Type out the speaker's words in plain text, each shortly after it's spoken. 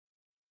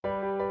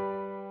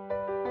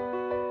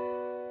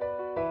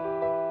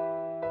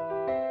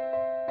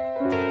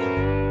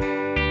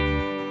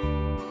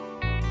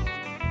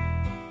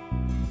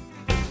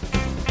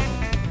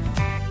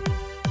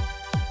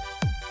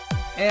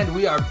And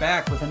we are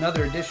back with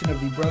another edition of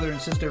the Brother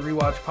and Sister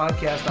Rewatch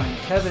Podcast. I'm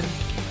Kevin,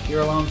 here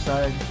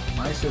alongside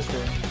my sister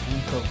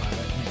and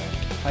co-pilot.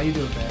 How you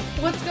doing, babe?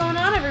 What's going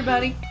on,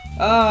 everybody?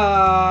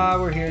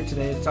 We're here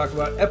today to talk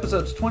about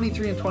episodes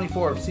 23 and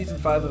 24 of Season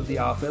 5 of The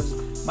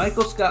Office,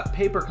 Michael Scott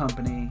Paper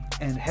Company,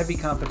 and Heavy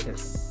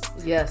Competition.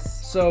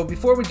 Yes. So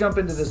before we jump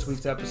into this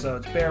week's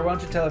episodes, Bear, why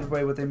don't you tell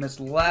everybody what they missed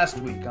last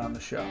week on the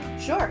show?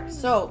 Sure.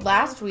 So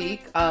last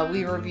week,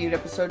 we reviewed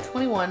episode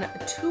 21,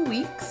 2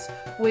 weeks,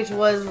 which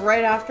was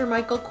right after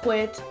Michael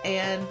quit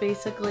and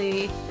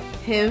basically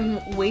him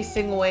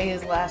wasting away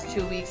his last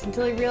 2 weeks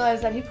until he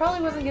realized that he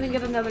probably wasn't going to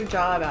get another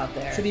job out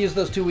there. Should have used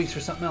those 2 weeks for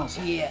something else.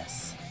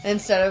 Yes.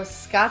 Instead of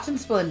Scotch and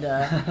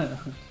Splenda.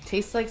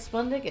 Tastes like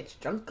Splenda, gets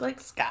drunk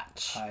like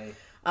Scotch. Hi.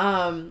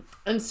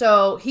 And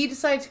so he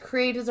decided to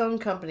create his own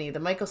company, the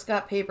Michael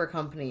Scott Paper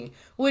Company,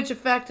 which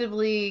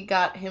effectively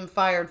got him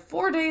fired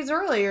 4 days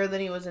earlier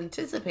than he was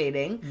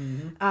anticipating.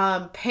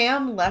 Mm-hmm.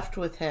 Pam left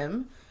with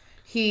him.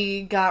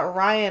 He got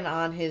Ryan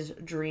on his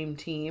dream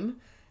team.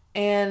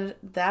 And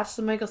that's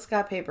the Michael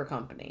Scott Paper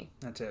Company.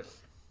 That's it.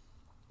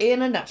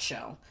 In a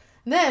nutshell.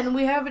 Then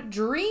we have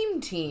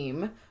Dream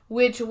Team,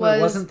 which was...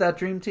 Wait, wasn't that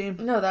Dream Team?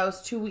 No, that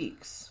was 2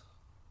 weeks.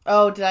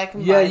 Oh, did I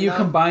combine them? Yeah, you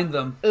combined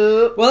them.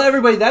 Oops. Well,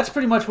 everybody, that's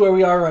pretty much where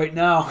we are right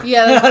now.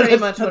 Yeah, that's pretty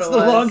much what it was.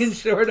 That's the long and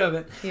short of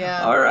it.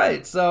 Yeah. All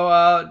right,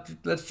 so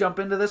let's jump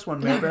into this one,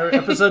 man.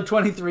 Episode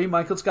 23,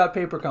 Michael Scott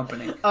Paper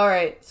Company. All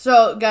right,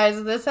 so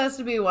guys, this has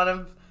to be one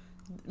of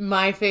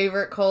my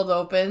favorite cold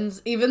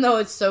opens, even though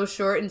it's so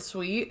short and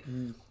sweet.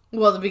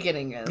 Well, the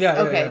beginning is.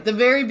 Yeah, okay, yeah. The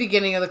very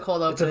beginning of the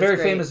cold open It's a very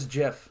is great. famous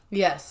GIF.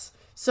 Yes.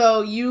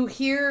 So you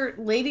hear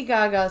Lady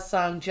Gaga's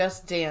song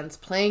Just Dance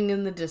playing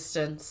in the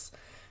distance.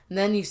 And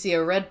then you see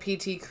a red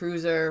PT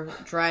Cruiser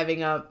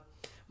driving up.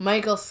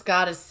 Michael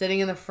Scott is sitting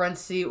in the front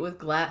seat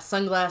with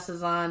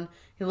sunglasses on.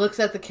 He looks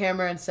at the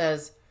camera and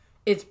says,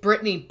 "It's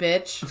Britney,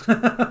 bitch."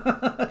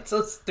 It's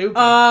so stupid.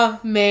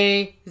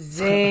 Amazing.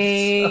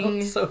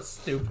 so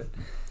stupid.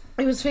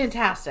 It was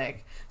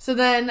fantastic. So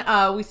then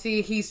we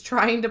see he's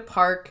trying to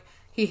park.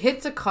 He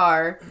hits a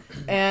car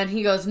and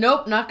he goes,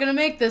 "Nope, not going to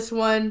make this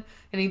one."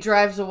 And he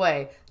drives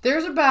away.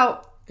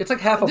 It's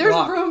like half a There's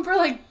block. room for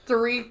like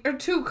 3 or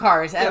 2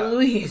 cars at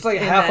least. It's like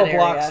in half that a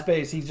block area.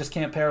 space. He just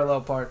can't parallel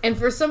park. And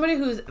for somebody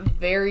who's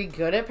very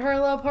good at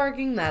parallel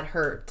parking, that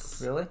hurts.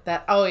 Really?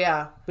 Oh,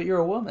 yeah. But you're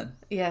a woman.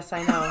 Yes,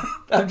 I know.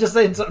 I'm just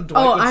saying something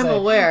Dwight would I'm say.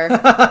 aware.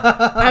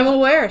 I'm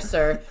aware,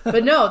 sir.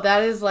 But no,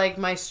 that is like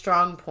my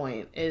strong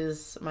point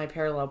is my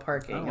parallel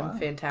parking. Oh, wow. I'm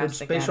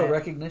fantastic Good spatial at it.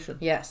 recognition.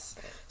 Yes.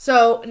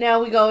 So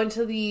now we go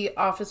into the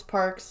office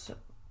park's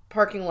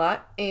parking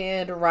lot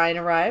and Ryan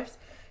arrives.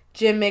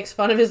 Jim makes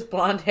fun of his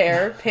blonde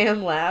hair.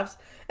 Pam laughs.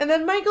 And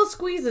then Michael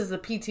squeezes the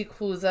PT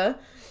Cruiser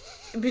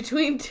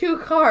between 2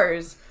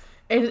 cars.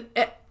 And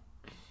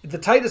The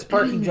tightest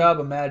parking job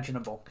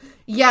imaginable.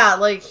 yeah,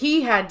 like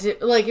he had to...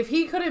 Like if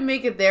he couldn't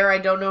make it there, I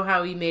don't know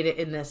how he made it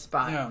in this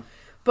spot. Yeah.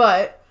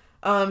 But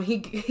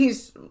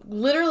he's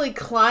literally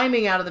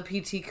climbing out of the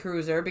PT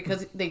Cruiser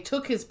because they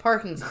took his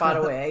parking spot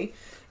away.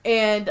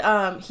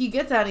 And he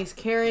gets out and he's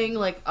carrying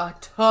like a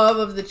tub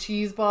of the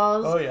cheese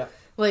balls. Oh, yeah.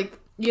 Like...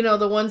 You know,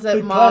 the ones that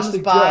Big moms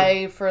plastic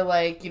buy for,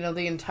 like, you know,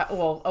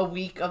 a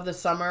week of the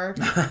summer.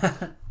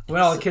 When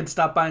all the kids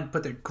stop by and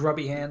put their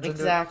grubby hands into it.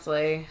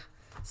 Exactly.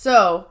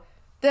 So,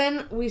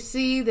 then we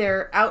see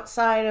they're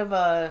outside of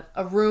a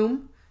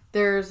room.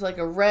 There's, like,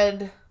 a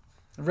red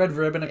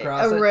ribbon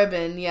across it. A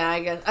ribbon, yeah,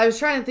 I guess. I was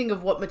trying to think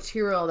of what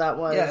material that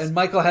was. Yeah, and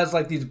Michael has,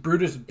 like, these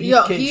Brutus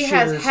beefcake he shears.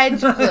 has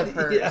hedge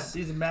clippers. Yeah,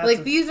 these massive...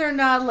 Like, these are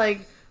not, like,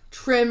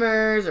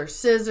 trimmers or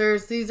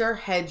scissors. These are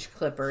hedge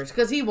clippers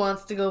because he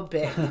wants to go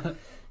big.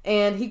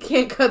 And he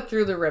can't cut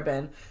through the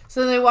ribbon.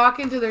 So they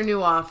walk into their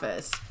new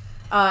office.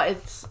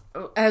 It's,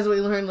 as we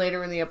learn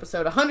later in the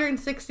episode,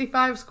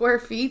 165 square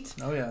feet.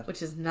 Oh, yeah.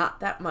 Which is not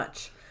that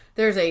much.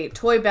 There's a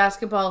toy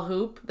basketball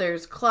hoop.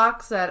 There's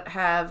clocks that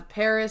have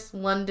Paris,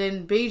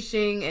 London,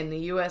 Beijing, and the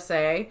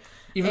USA.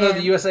 Even though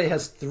the USA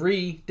has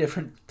 3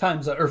 different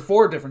time zones, or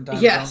 4 different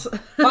time yes. zones.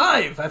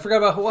 5! I forgot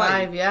about Hawaii.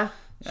 5, yeah.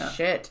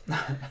 Shit.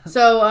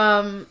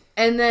 So,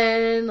 and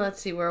then,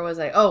 let's see, where was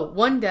I? Oh,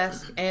 1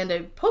 desk and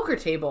a poker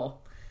table.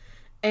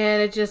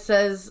 And it just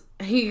says,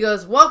 he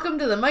goes, "Welcome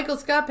to the Michael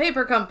Scott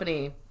Paper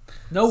Company."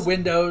 No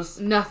windows.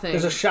 Nothing.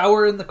 There's a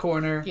shower in the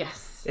corner.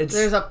 Yes.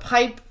 There's a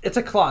pipe. It's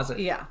a closet.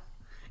 Yeah.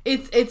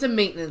 It's a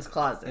maintenance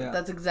closet. Yeah.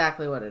 That's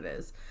exactly what it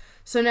is.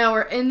 So now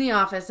we're in the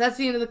office. That's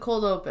the end of the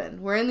cold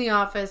open. We're in the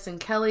office and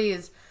Kelly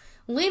is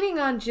leaning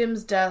on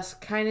Jim's desk,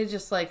 kind of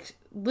just like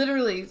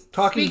literally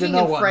talking speaking to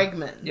no in one.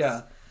 fragments.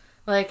 Yeah.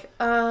 Like,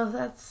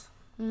 that's...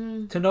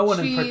 to no one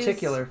in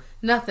particular.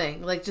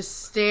 Nothing. Like,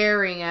 just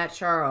staring at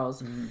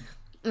Charles.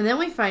 And then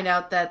we find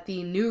out that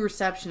the new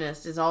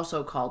receptionist is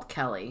also called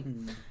Kelly.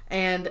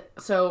 And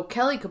so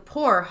Kelly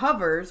Kapoor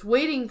hovers,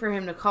 waiting for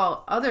him to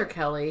call other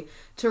Kelly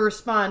to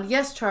respond,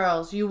 "Yes,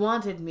 Charles, you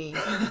wanted me."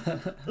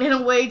 In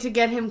a way to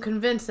get him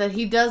convinced that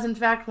he does in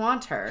fact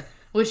want her.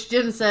 which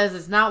Jim says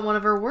is not one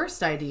of her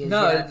worst ideas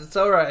No, yet. it's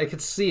all right. I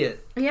could see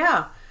it.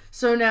 Yeah.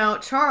 So now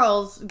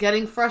Charles,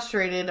 getting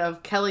frustrated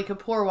of Kelly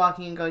Kapoor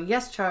walking and going,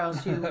 yes,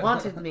 Charles, you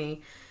wanted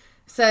me,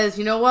 says,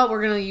 you know what,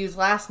 we're going to use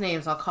last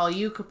names. I'll call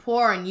you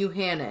Kapoor and you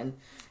Hannon.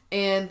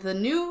 And the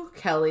new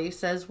Kelly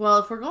says, well,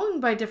 if we're going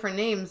by different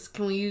names,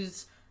 can we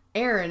use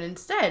Aaron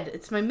instead?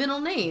 It's my middle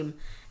name.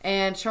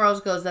 And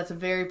Charles goes, that's a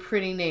very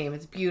pretty name.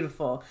 It's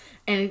beautiful.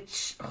 And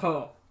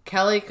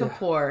Kelly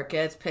Kapoor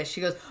gets pissed.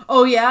 She goes,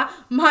 oh yeah?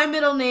 My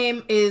middle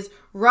name is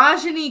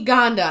Rajani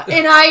Ganda,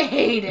 and I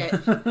hate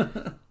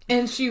it.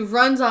 And she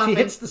runs off. She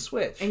hits the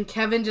switch. And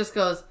Kevin just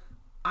goes,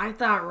 I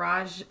thought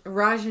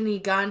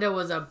Rajani Ganda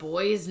was a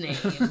boy's name.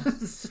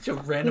 Such a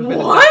random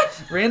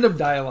random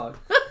dialogue.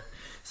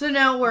 So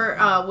now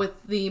we're with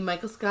the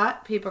Michael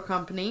Scott Paper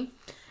Company,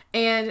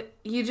 and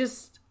you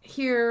just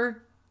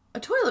hear a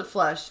toilet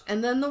flush,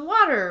 and then the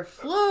water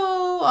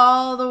flow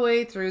all the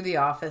way through the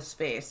office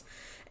space.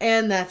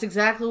 And that's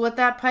exactly what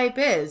that pipe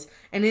is.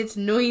 And it's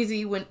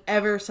noisy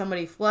whenever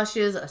somebody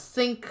flushes a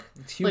sink.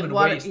 It's human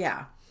water. waste.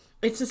 Yeah.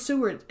 It's a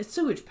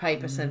sewage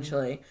pipe,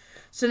 essentially.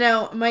 So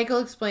now Michael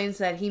explains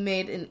that he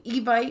made an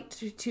e-bite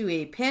to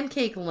a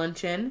pancake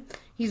luncheon.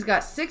 He's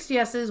got 6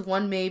 yeses,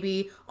 1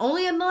 maybe,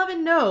 only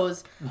 11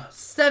 no's,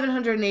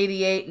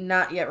 788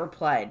 not yet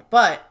replied.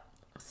 But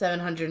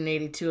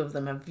 782 of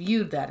them have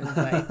viewed that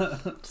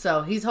invite.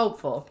 So he's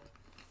hopeful.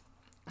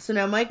 So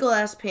now Michael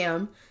asks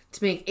Pam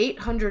to make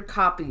 800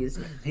 copies.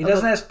 He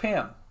doesn't ask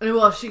Pam.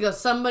 Well, she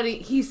goes,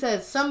 he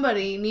says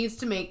somebody needs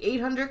to make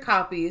 800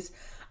 copies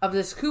of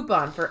this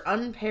coupon for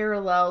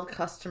unparalleled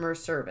customer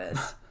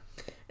service.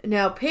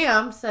 Now,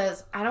 Pam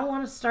says, I don't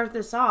want to start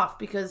this off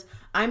because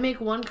I make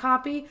 1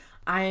 copy,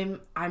 I'm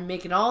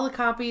making all the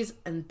copies,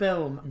 and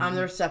boom, I'm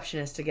the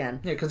receptionist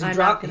again. Yeah, because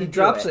he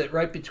drops it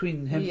right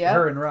between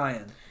her and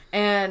Ryan.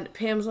 And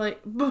Pam's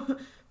like,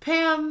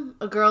 Pam,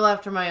 a girl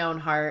after my own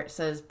heart,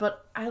 says,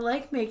 but I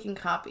like making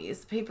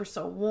copies. The paper's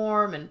so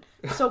warm and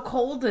so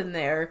cold in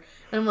there.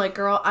 And I'm like,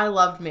 girl, I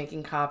loved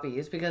making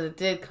copies because it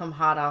did come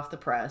hot off the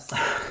press.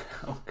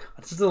 Oh, God.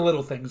 It's the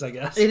little things, I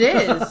guess. It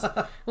is.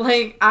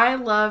 Like, I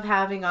love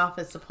having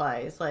office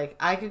supplies. Like,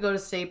 I could go to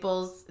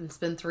Staples and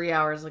spend 3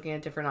 hours looking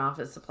at different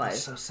office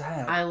supplies. That's so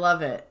sad. I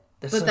love it.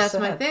 That's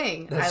my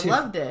thing.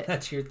 Loved it.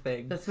 That's your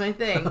thing. That's my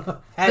thing.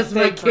 That's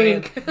my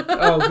kink.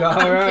 Oh,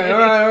 God. All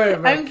right.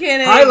 I'm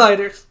kidding.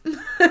 Highlighters.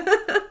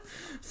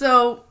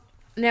 So,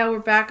 now we're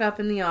back up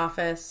in the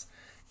office,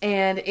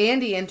 and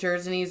Andy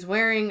enters, and he's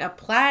wearing a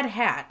plaid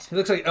hat. He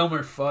looks like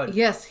Elmer Fudd.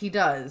 Yes, he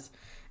does.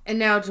 And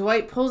now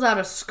Dwight pulls out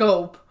a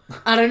scope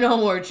out of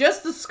nowhere,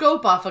 just the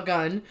scope off a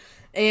gun,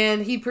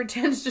 and he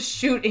pretends to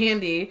shoot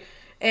Andy.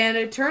 And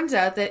it turns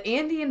out that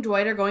Andy and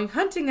Dwight are going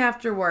hunting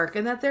after work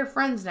and that they're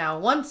friends now.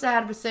 Once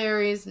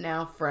adversaries,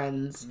 now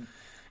friends.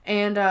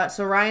 And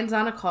so Ryan's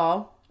on a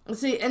call.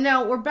 See, and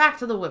now we're back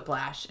to the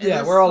whiplash.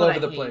 Yeah, we're all over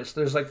the place.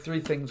 There's like 3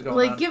 things going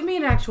on. Like, give me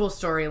an actual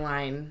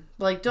storyline.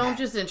 Like, don't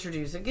just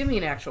introduce it. Give me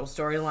an actual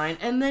storyline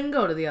and then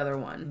go to the other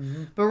one.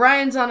 Mm-hmm. But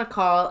Ryan's on a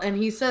call and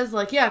he says,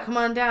 like, yeah, come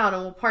on down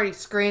and we'll party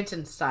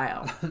Scranton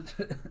style.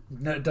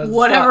 No, it doesn't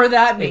Whatever stop.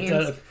 that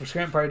means.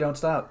 Scranton party don't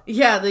stop.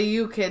 Yeah, the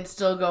U kids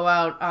still go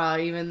out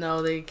even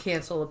though they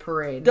cancel the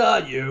parade.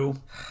 Duh,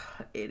 you.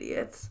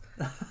 Idiots.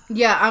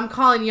 Yeah, I'm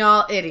calling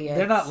y'all idiots.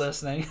 They're not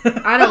listening.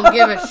 I don't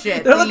give a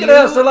shit. They're looking at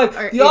us. They're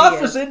like, the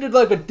Office ended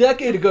like a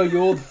decade ago, you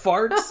old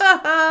farts.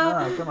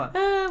 Oh, come on.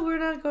 We're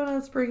not going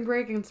on spring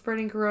break and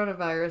spreading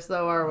coronavirus,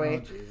 though, are we? Oh,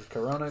 Jesus.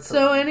 Corona.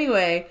 So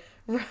anyway,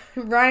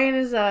 Ryan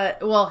is,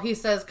 he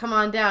says, come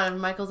on down.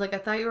 And Michael's like, I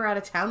thought you were out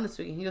of town this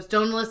week. And he goes,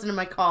 don't listen to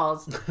my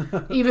calls.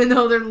 Even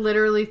though they're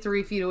literally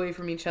 3 feet away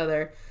from each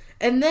other.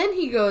 And then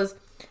he goes,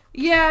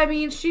 yeah, I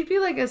mean, she'd be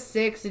like a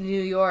 6 in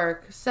New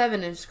York,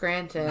 7 in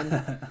Scranton.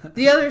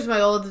 The other's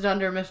my old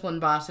Dunder Mifflin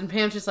boss. And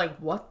Pam's just like,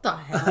 what the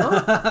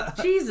hell?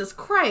 Jesus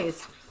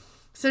Christ.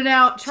 So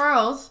now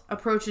Charles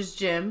approaches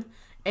Jim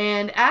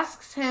and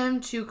asks him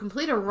to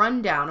complete a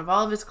rundown of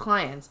all of his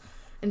clients.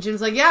 And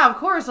Jim's like, yeah, of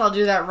course I'll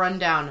do that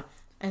rundown.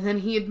 And then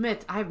he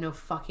admits, I have no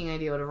fucking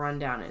idea what a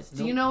rundown is.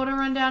 Do you know what a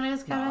rundown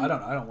is, Kevin? No, I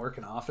don't know. I don't work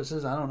in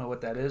offices. I don't know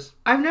what that is.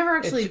 I've never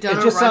actually done a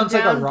rundown. It just sounds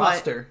like a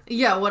roster.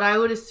 Yeah, what I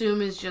would assume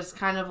is just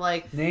kind of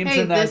like, names hey,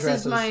 and this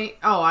addresses. is my...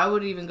 Oh, I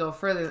would even go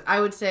further. I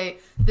would say,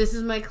 this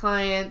is my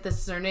client, this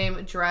is their name,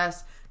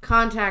 address,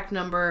 contact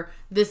number,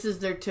 this is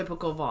their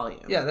typical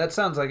volume. Yeah, that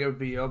sounds like it would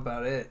be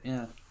about it,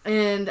 yeah.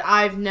 And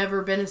I've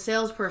never been a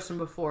salesperson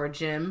before,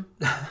 Jim.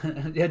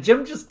 Yeah,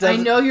 Jim just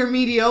doesn't... I know you're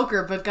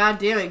mediocre, but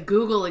goddammit,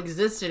 Google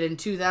existed in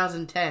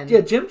 2010.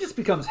 Yeah, Jim just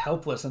becomes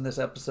helpless in this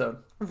episode.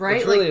 Right?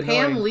 It's really like,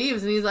 Pam annoying.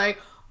 leaves and he's like,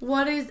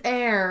 what is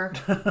air?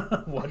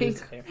 What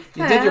is air?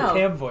 You did your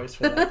Pam voice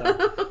for that,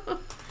 though.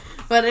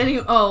 But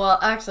anyway,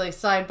 actually,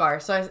 sidebar.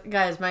 So,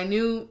 guys, my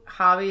new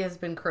hobby has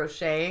been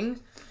crocheting.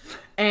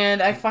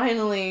 And I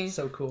finally...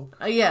 So cool.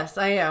 Yes,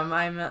 I am.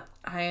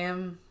 I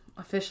am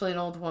officially an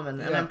old woman,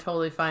 and I'm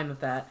totally fine with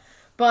that.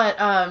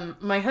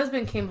 But my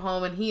husband came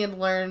home and he had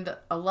learned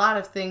a lot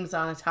of things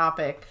on a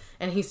topic.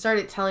 And he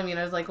started telling me, and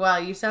I was like, wow,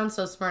 you sound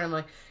so smart. I'm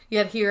like,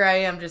 yet here I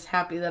am just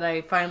happy that I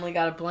finally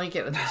got a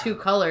blanket with 2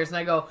 colors. And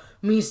I go,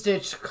 me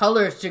stitch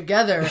colors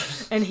together.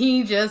 And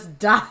he just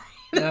died.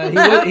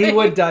 He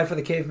would die for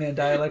the caveman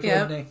dialect,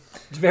 wouldn't he?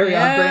 It's very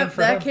on brand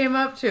for him. That came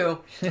up too.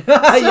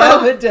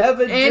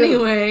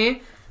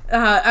 Anyway,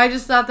 I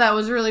just thought that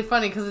was really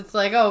funny because it's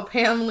like, oh,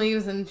 Pam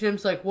leaves and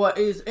Jim's like, what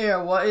is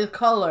air? What is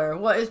color?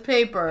 What is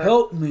paper?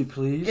 Help me,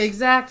 please.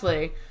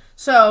 Exactly.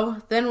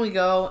 So then we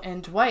go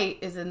and Dwight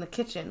is in the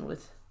kitchen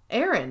with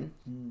Erin,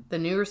 the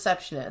new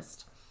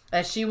receptionist,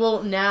 as she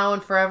will now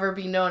and forever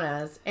be known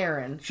as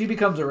Erin. She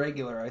becomes a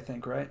regular, I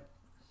think, right?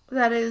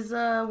 That is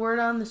word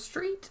on the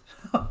street.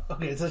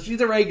 Okay, so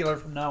she's a regular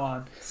from now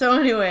on. So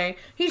anyway,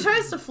 he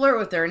tries to flirt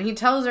with her, and he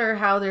tells her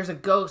how there's a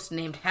ghost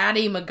named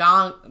Hattie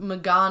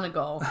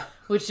McGonagall,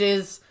 which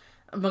is...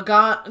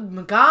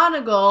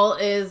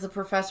 McGonagall is the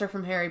professor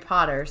from Harry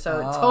Potter, so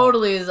it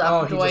totally is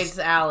up Dwight's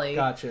alley.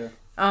 Gotcha.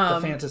 The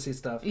fantasy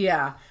stuff.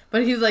 Yeah.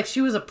 But he's like,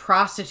 she was a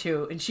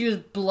prostitute, and she was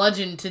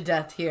bludgeoned to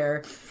death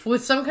here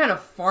with some kind of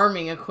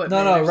farming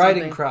equipment. No,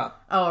 riding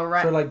crop. Oh,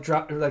 right. For like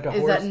a horse.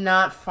 Is that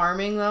not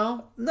farming,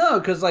 though? No,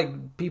 because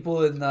like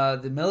people in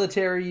the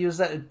military use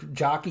that,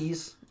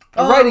 jockeys.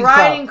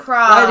 Riding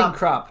crop. Riding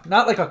crop.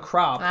 Not like a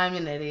crop. I'm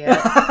an idiot.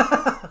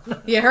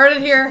 You heard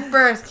it here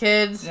first,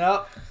 kids.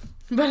 Yep.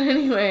 But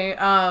anyway,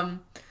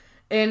 and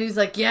he's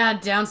like, yeah,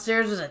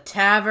 downstairs was a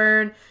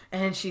tavern,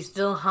 and she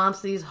still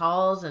haunts these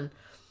halls, and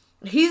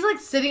he's like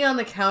sitting on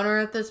the counter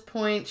at this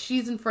point.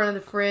 She's in front of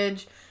the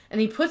fridge, and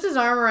he puts his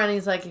arm around, and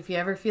he's like, if you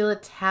ever feel a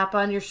tap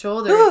on your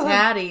shoulder, it's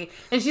Hattie.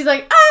 And she's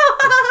like,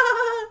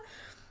 ah!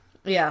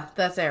 Yeah,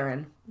 that's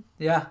Erin.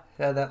 Yeah,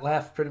 that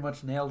laugh pretty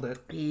much nailed it.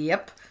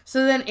 Yep.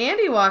 So then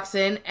Andy walks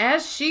in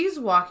as she's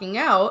walking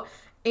out,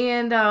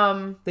 and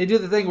they do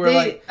the thing where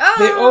which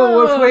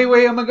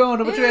way am I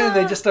going? Which way? And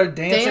they just start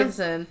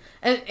dancing.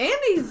 And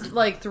Andy's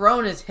like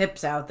throwing his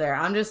hips out there.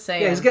 I'm just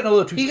saying. Yeah, he's getting a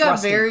little too thrusty. He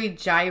got very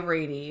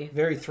gyratey.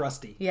 Very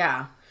thrusty.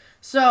 Yeah.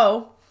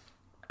 So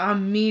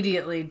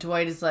immediately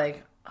Dwight is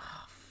like,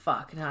 oh,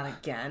 fuck, not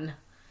again.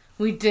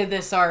 We did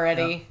this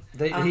already.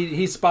 Yeah.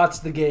 He spots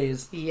the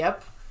gaze.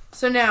 Yep.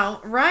 So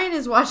now Ryan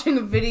is watching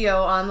a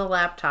video on the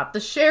laptop,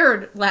 the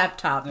shared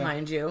laptop,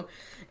 mind you.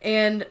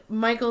 And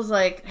Michael's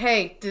like,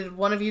 hey, did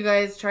one of you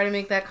guys try to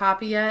make that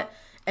copy yet?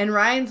 And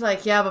Ryan's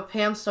like, yeah, but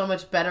Pam's so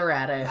much better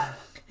at it.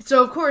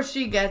 So, of course,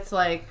 she gets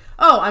like,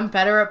 oh, I'm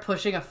better at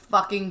pushing a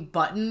fucking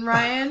button,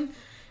 Ryan.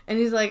 And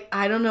he's like,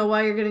 I don't know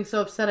why you're getting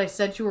so upset. I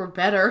said you were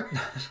better.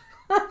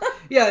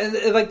 Yeah,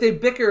 like they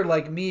bicker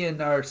like me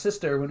and our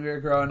sister when we were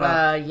growing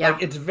up. Yeah.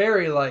 Like, it's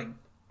very like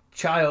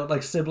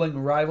sibling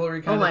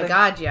rivalry kind of thing. Oh my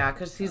god, yeah,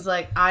 because he's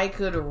like, I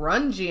could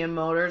run GM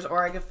Motors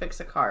or I could fix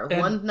a car.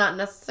 One's not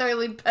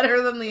necessarily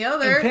better than the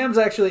other. And Pam's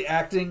actually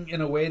acting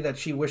in a way that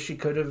she wished she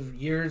could have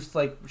years.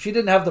 Like, she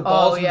didn't have the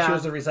balls when she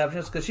was a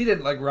receptionist because she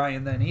didn't like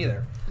Ryan then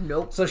either.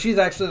 Nope. So she's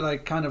actually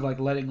like kind of like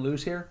letting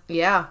loose here.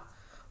 Yeah.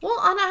 Well,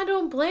 and I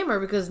don't blame her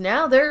because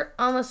now they're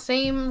on the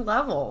same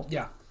level.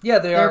 Yeah. Yeah,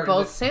 they're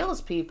both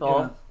salespeople.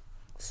 Yeah.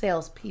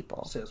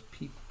 Salespeople.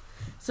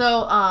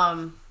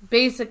 So,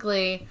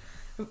 basically,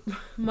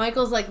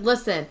 Michael's like,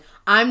 listen,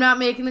 I'm not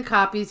making the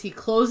copies. He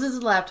closes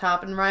his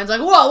laptop, and Ryan's like,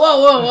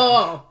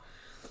 whoa.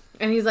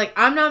 And he's like,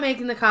 I'm not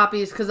making the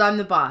copies because I'm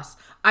the boss.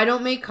 I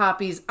don't make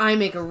copies. I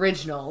make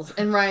originals.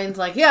 And Ryan's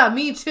like, yeah,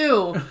 me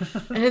too.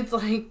 And it's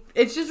like,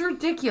 it's just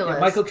ridiculous.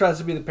 Yeah, Michael tries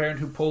to be the parent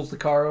who pulls the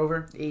car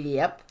over.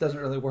 Yep. Doesn't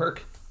really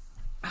work.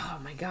 Oh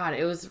my god,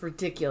 it was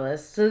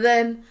ridiculous. So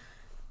then,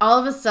 all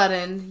of a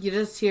sudden, you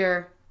just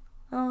hear,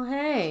 oh,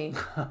 hey.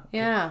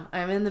 Yeah,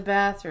 I'm in the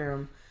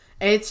bathroom.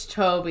 It's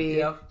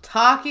Toby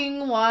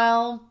talking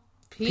while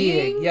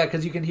peeing. Yeah,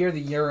 because you can hear the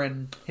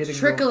urine hitting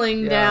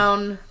trickling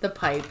down the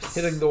pipes.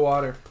 Hitting the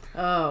water.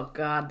 Oh,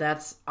 God,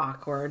 that's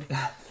awkward.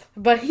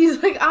 But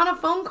he's, like, on a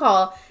phone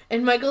call,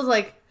 and Michael's,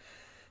 like,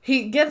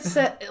 he gets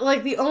set,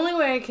 like, the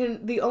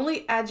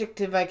only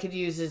adjective I could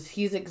use is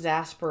he's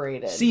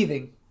exasperated.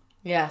 Seething.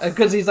 Yes.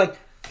 Because he's like,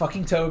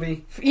 fucking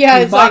Toby. Yeah,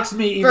 he it's mocks like,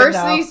 me even first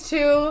now. These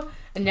two,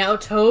 and now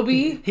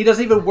Toby. He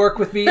doesn't even work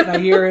with me, and I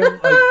hear him.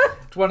 Like,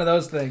 it's one of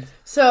those things.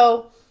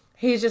 So,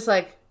 he's just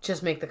like,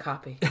 just make the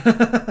copy.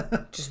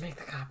 Just make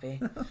the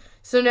copy.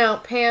 So now,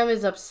 Pam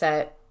is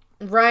upset.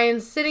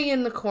 Ryan's sitting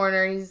in the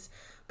corner. He's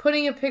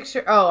putting a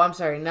picture... Oh, I'm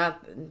sorry.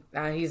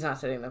 He's not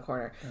sitting in the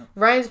corner. No.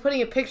 Ryan's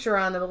putting a picture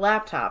on the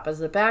laptop as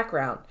the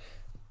background.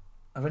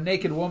 Of a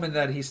naked woman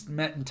that he's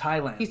met in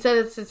Thailand. He said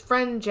it's his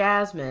friend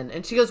Jasmine.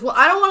 And she goes, well,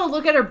 I don't want to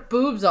look at her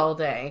boobs all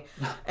day.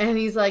 And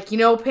he's like, you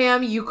know,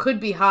 Pam, you could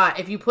be hot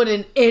if you put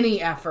in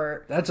any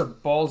effort. That's a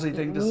ballsy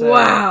thing to say.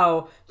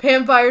 Wow.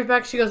 Pam fires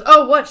back. She goes,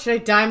 oh, what? Should I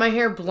dye my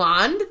hair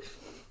blonde?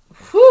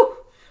 Whew.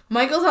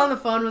 Michael's on the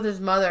phone with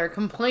his mother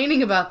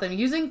complaining about them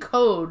using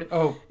code.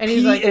 Oh, and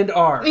he's like, and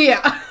R.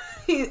 Yeah.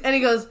 And he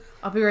goes,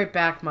 I'll be right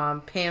back,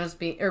 Mom. P's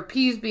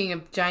being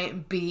a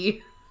giant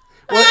bee.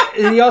 Well,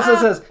 and he also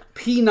says,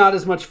 P not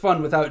as much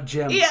fun without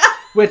Jim. Yeah.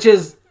 Which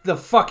is the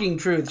fucking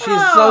truth. She's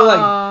so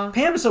like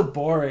Pam is so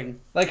boring.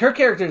 Like her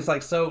character is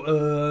like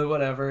so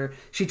whatever.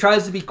 She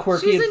tries to be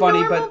quirky and funny,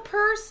 normal but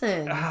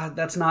person.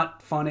 That's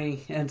not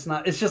funny, and it's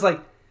not. It's just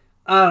like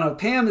I don't know.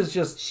 Pam is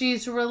just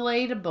she's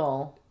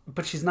relatable,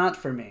 but she's not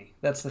for me.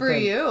 That's the for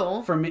thing.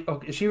 you. For me,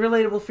 is she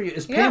relatable for you?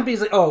 Is Pam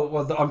Beasley? Oh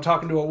well, I'm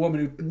talking to a woman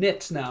who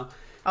knits now.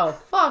 Oh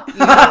fuck you!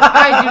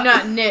 I do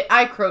not knit.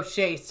 I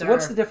crochet, sir.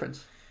 What's the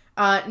difference?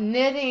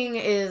 Knitting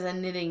is a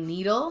knitting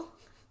needle.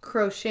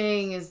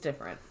 Crocheting is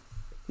different.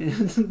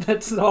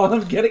 That's all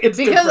I'm getting. It's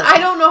because different. I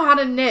don't know how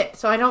to knit,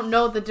 so I don't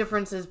know the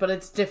differences, but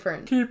it's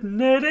different. Keep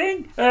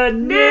knitting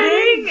and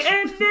knitting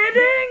and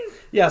knitting.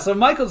 Yeah, so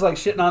Michael's like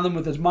shitting on them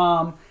with his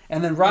mom,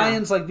 and then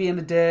Ryan's like being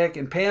a dick,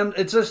 and Pam.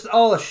 It's just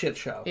all a shit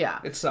show. Yeah,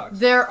 it sucks.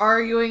 They're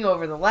arguing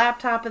over the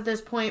laptop at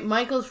this point.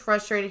 Michael's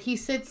frustrated. He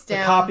sits down.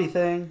 The copy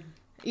thing.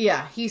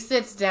 Yeah, he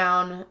sits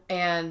down,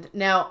 and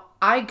now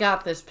I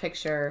got this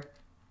picture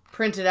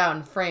printed out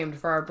and framed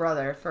for our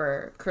brother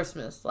for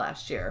Christmas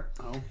last year.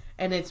 Oh.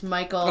 And it's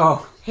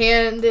Michael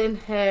head in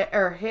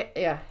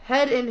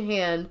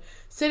hand,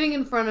 sitting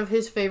in front of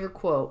his favorite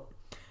quote.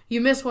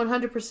 You miss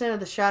 100% of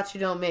the shots you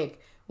don't make.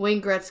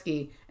 Wayne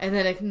Gretzky. And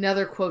then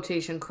another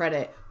quotation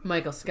credit.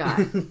 Michael Scott.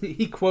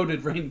 He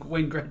quoted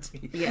Wayne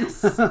Gretzky.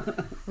 Yes.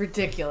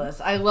 Ridiculous.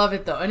 I love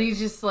it though. And he's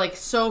just like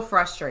so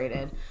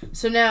frustrated.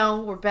 So now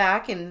we're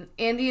back and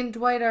Andy and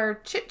Dwight are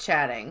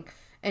chit-chatting.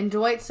 And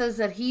Dwight says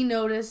that he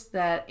noticed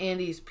that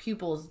Andy's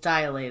pupils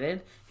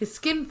dilated, his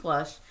skin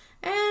flushed,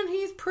 and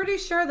he's pretty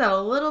sure that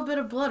a little bit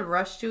of blood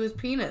rushed to his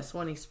penis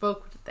when he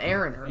spoke with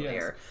Aaron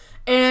earlier. Yes.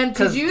 And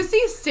did you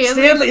see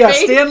Stanley? Yeah,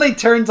 Stanley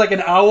turns like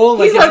an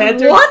owl. He's like,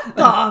 what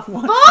the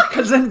fuck?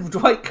 Because then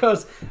Dwight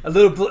goes, a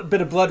little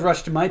bit of blood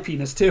rushed to my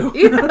penis too.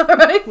 Yeah,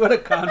 right? What a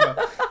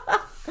combo.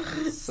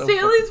 So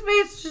Stanley's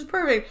face is just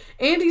perfect.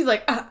 Andy's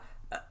like, I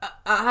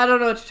don't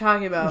know what you're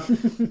talking about.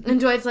 And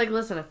Dwight's like,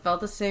 listen, I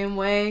felt the same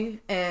way,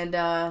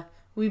 and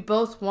we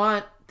both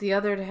want the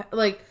other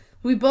to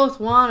we both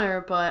want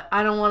her, but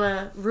I don't want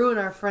to ruin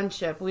our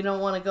friendship. We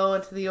don't want to go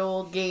into the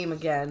old game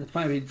again.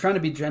 Trying to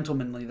be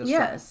gentlemanly this time.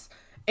 Yes.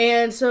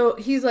 And so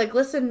he's like,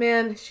 listen,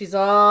 man, she's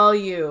all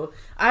you.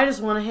 I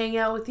just want to hang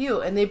out with you.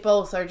 And they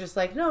both are just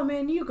like, no,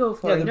 man, you go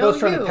for it. Yeah, they're both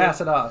trying to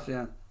pass it off,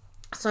 yeah.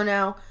 So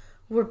now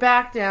we're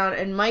back down,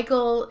 and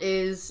Michael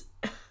is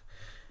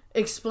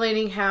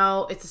explaining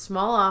how it's a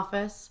small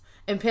office.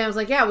 And Pam's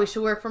like, yeah, we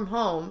should work from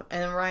home.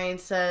 And Ryan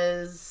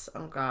says,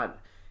 oh, God,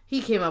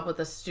 he came up with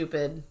a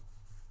stupid...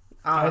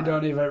 I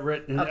don't even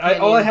written.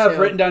 All I have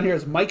written down here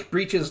is Mike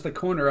breaches the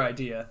corner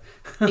idea.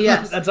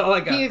 Yes, that's all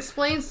I got. He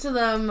explains to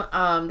them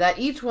that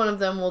each one of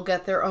them will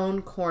get their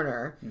own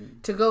corner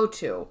to go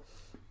to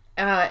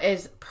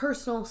as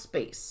personal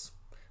space,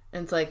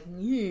 and it's like,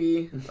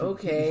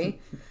 okay.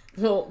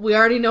 Well, we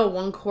already know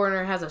one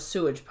corner has a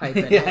sewage pipe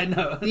in it. Yeah, I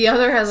know. The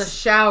other has a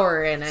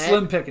shower in it.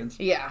 Slim pickings.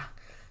 Yeah.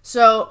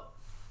 So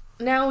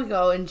now we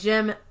go, and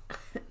Jim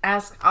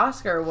asks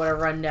Oscar what a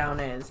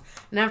rundown is.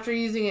 And after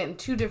using it in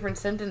two different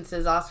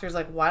sentences, Oscar's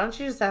like, why don't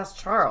you just ask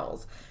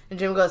Charles? And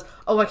Jim goes,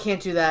 oh, I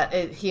can't do that.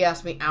 He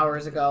asked me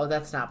hours ago.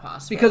 That's not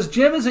possible. Because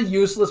Jim is a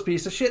useless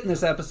piece of shit in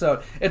this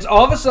episode. It's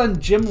all of a sudden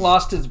Jim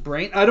lost his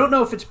brain. I don't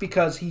know if it's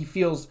because he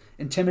feels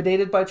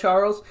intimidated by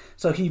Charles,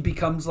 so he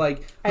becomes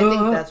like... I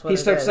think that's what he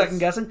starts second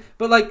guessing.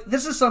 But like,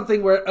 this is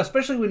something where,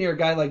 especially when you're a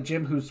guy like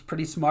Jim who's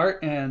pretty smart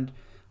and...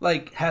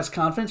 like, has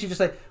confidence, you just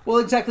say, well,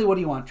 exactly what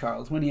do you want,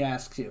 Charles, when he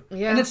asks you.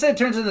 Yeah. And instead it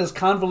turns into this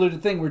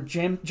convoluted thing where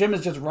Jim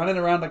is just running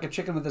around like a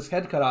chicken with his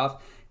head cut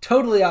off,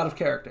 totally out of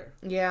character.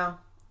 Yeah.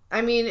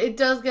 I mean, it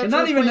does get and to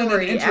not even in an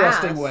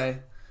interesting asks. way.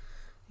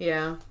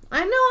 Yeah.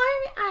 I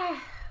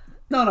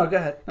know, No, go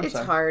ahead. I'm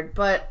sorry. Hard,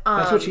 but...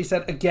 that's what she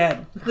said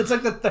again. It's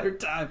like the third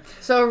time.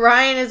 So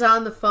Ryan is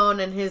on the phone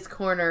in his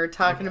corner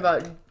talking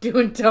about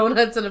doing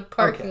donuts in a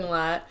parking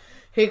lot.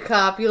 Hey,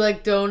 cop, you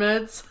like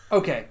donuts?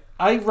 Okay.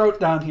 I wrote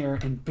down here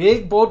in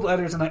big, bold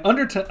letters, and I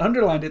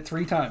underlined it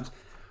 3 times.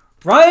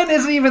 Ryan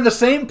isn't even the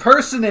same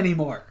person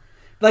anymore.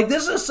 Like,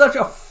 this is such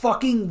a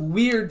fucking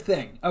weird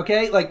thing,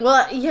 okay? Like,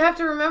 well, you have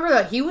to remember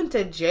that he went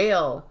to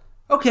jail.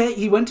 Okay,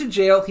 he went to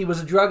jail. He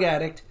was a drug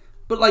addict.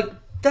 But, like,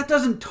 that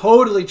doesn't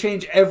totally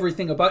change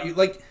everything about you.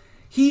 Like,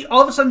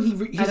 all of a sudden,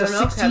 he's a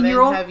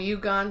 16-year-old. Have you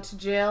gone to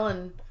jail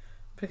and...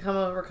 become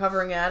a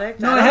recovering addict?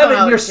 No, I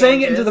haven't. You're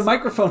saying it into the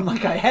microphone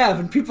like I have,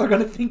 and people are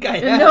going to think I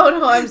have.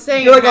 No, I'm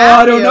saying you're like, oh,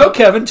 I don't know,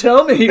 Kevin.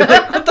 Tell me. You're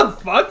like, what the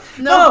fuck?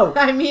 No,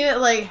 I mean it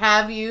like,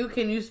 have you?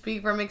 Can you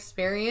speak from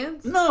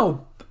experience?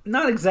 No,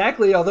 not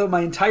exactly. Although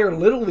my entire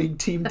Little League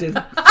team did.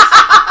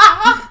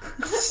 That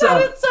is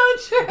so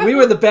true. We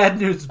were the Bad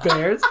News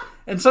Bears,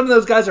 and some of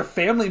those guys are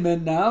family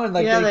men now, and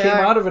like they came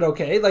out of it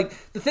okay. Like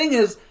the thing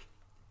is,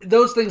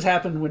 those things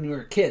happened when you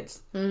were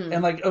kids,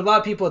 and like a lot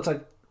of people, it's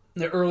like. In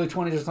their early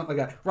 20s or something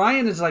like that.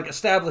 Ryan is like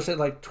established at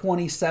like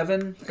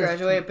 27.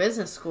 Graduated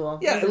business school.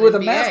 Yeah, with a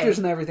master's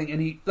and everything. And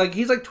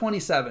he's like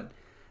 27.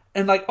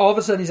 And like all of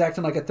a sudden he's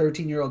acting like a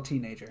 13-year-old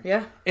teenager.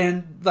 Yeah.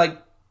 And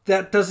like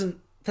that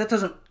doesn't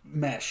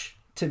mesh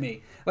to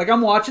me. Like,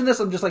 I'm watching this,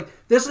 I'm just like,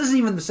 this isn't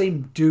even the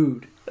same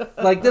dude.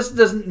 Like, this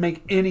doesn't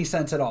make any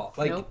sense at all.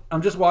 Like, nope.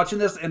 I'm just watching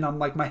this, and I'm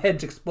like, my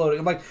head's exploding.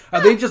 I'm like,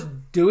 are they just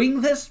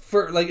doing this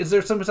for, like, is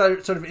there some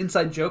sort of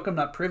inside joke I'm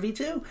not privy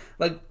to?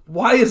 Like,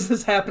 why is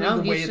this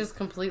happening the way he's just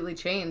completely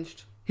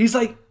changed. He's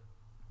like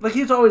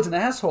he's always an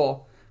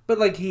asshole, but,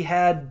 like, he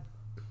had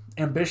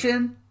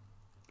ambition,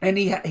 and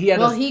he had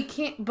he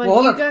can't,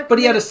 but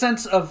he had a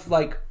sense of,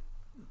 like,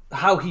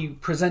 how he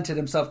presented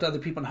himself to other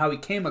people and how he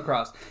came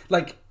across.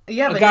 Like,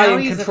 yeah, a but guy now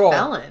in he's control. A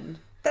felon.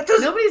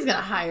 Nobody's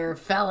gonna hire a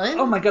felon.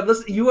 Oh my god,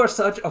 listen, you are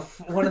such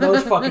one of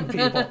those fucking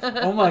people.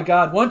 Oh my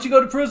god, once you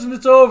go to prison,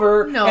 it's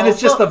over. No, and it's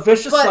just a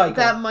vicious cycle.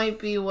 That might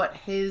be what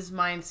his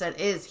mindset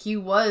is. He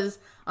was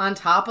on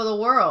top of the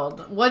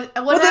world. What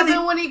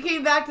happened when he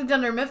came back to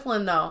Dunder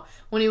Mifflin, though?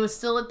 When he was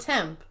still a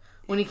temp?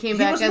 When he came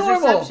back as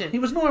reception? He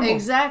was normal.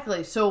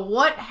 Exactly. So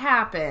what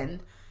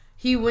happened?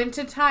 He went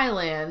to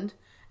Thailand.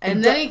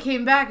 And then he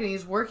came back and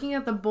he's working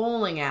at the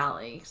bowling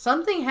alley.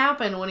 Something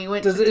happened when he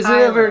went to Thailand. Is it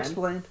ever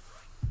explained?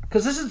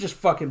 Because this is just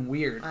fucking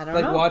weird. I don't know.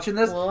 Like, watching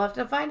this. We'll have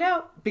to find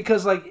out.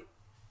 Because, like,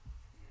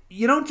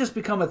 you don't just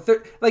become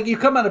like, you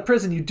come out of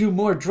prison, you do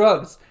more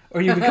drugs.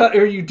 Or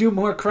you do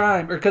more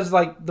crime. Or because,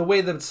 like, the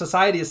way the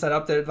society is set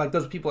up, like,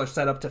 those people are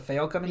set up to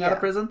fail coming out of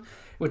prison.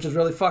 Which is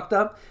really fucked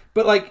up.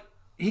 But, like,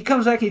 he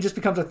comes back and he just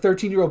becomes a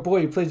 13-year-old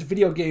boy who plays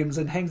video games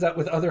and hangs out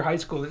with other high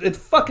schoolers. It's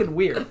fucking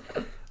weird.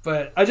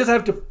 But I just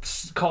have to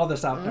call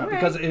this out now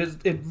because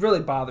it really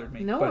bothered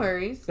me. No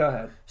worries. Go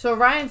ahead. So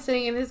Ryan's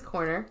sitting in his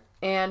corner,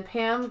 and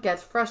Pam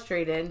gets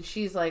frustrated, and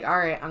she's like, all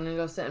right, I'm going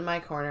to go sit in my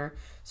corner.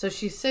 So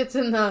she sits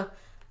in the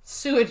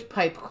sewage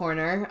pipe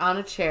corner on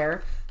a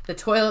chair. The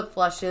toilet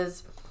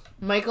flushes.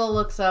 Michael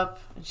looks up,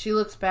 and she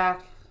looks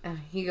back, and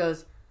he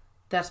goes,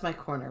 that's my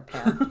corner,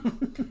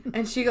 Pam.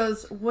 And she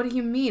goes, what do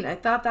you mean? I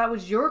thought that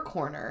was your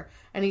corner.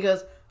 And he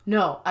goes,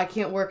 no, I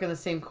can't work in the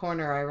same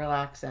corner I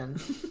relax in.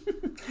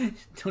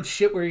 Don't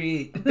shit where you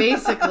eat.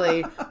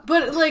 Basically.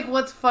 But, like,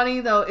 what's funny,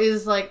 though,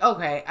 is, like,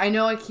 okay, I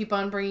know I keep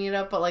on bringing it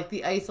up, but, like,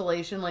 the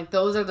isolation, like,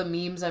 those are the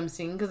memes I'm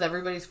seeing because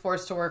everybody's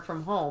forced to work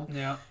from home.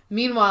 Yeah.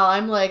 Meanwhile,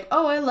 I'm like,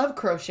 oh, I love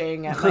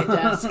crocheting at my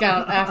desk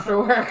after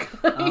work.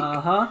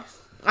 Like,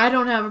 I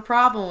don't have a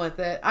problem with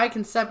it. I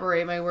can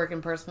separate my work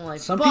and personal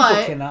life. Some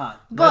people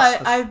cannot.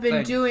 But I've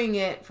been doing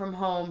it from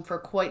home for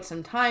quite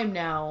some time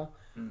now.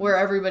 Where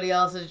everybody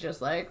else is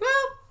just like,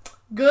 well,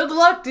 good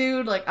luck,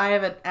 dude. Like, I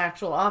have an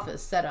actual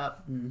office set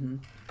up. Mm-hmm.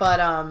 But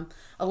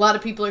a lot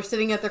of people are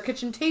sitting at their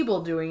kitchen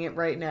table doing it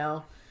right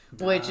now,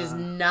 which is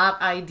not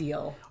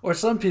ideal. Or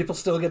some people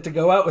still get to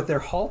go out with their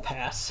hall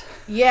pass.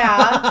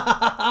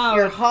 Yeah.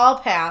 Your hall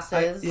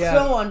passes.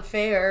 So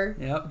unfair.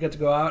 Yep, get to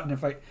go out, and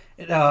if I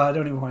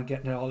don't even want to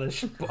get into all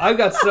this. I've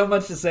got so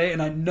much to say,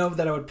 and I know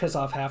that I would piss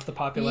off half the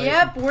population.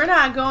 Yep, we're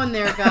not going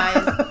there,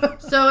 guys.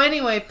 So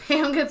anyway,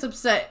 Pam gets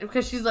upset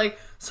because she's like,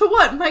 so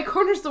what? My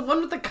corner's the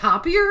one with the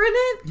copier in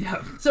it?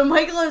 Yeah. So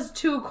Michael has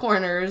two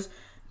corners.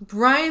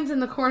 Ryan's in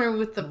the corner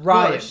with the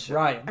bush.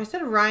 Ryan. I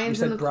said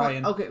Ryan's in the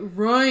corner. Okay,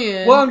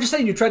 Ryan. Well, I'm just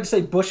saying you tried to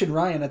say Bush and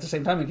Ryan at the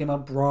same time. It came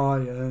out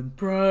Brian.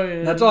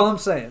 That's all I'm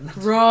saying.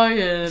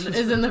 Ryan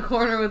is in the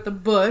corner with the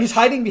bush. He's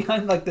hiding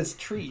behind, like, this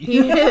tree.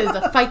 He is,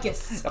 a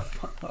ficus.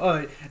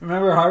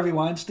 Remember Harvey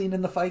Weinstein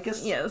in the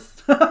ficus?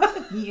 Yes.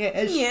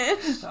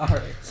 Yes. All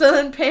right. So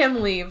then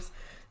Pam leaves.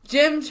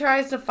 Jim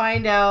tries to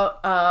find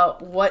out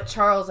what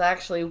Charles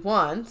actually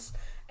wants.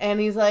 And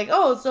he's like,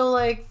 oh, so,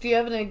 like, do you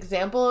have an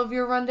example of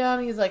your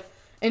rundown? He's like,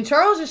 and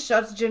Charles just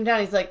shuts Jim down.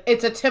 He's like,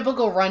 it's a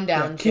typical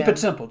rundown, Jim. Keep it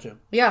simple, Jim.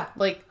 Yeah,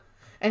 like,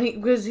 and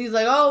because he's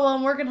like, oh, well,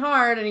 I'm working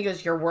hard. And he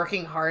goes, you're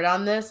working hard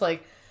on this?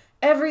 Like,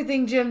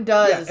 everything Jim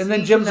does. Yeah, and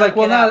then Jim's like,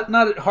 well,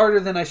 not harder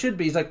than I should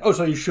be. He's like, oh,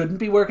 so you shouldn't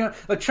be working on.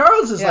 Like,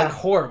 Charles is, like,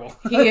 horrible.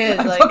 He is.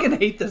 I fucking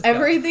hate this guy.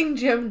 Everything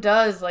Jim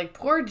does, like,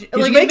 poor Jim.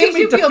 Like, it makes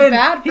you feel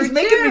bad for Jim. He's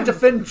making me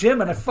defend Jim,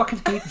 and I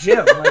fucking hate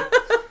Jim.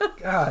 Like,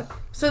 God.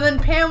 So then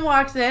Pam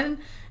walks in.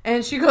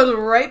 And she goes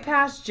right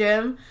past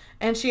Jim,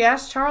 and she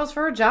asks Charles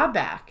for her job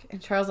back. And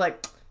Charles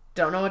like,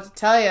 don't know what to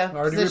tell you.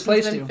 Already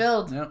replaced you.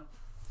 Filled. Yep.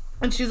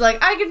 And she's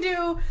like, I can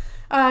do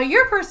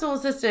your personal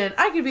assistant.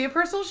 I could be a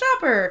personal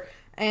shopper.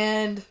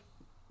 And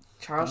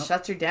Charles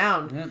shuts her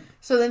down. Yep.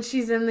 So then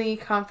she's in the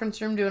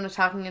conference room doing a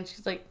talking, and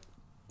she's like,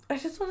 I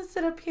just want to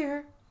sit up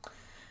here.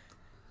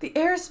 The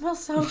air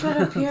smells so good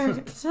up here.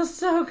 It smells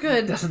so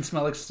good. It doesn't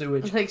smell like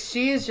sewage. Like,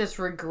 she is just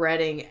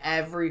regretting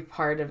every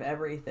part of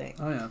everything.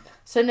 Oh, yeah.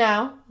 So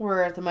now,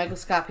 we're at the Michael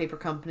Scott Paper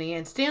Company,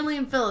 and Stanley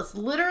and Phyllis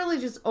literally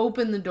just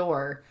open the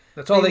door.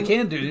 That's all they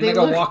can do. They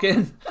gotta walk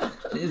in.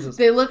 Jesus.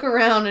 They look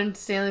around, and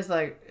Stanley's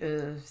like,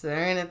 is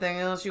there anything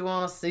else you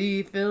want to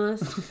see,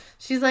 Phyllis?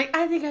 She's like,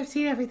 I think I've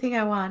seen everything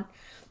I want.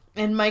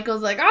 And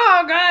Michael's like,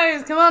 oh,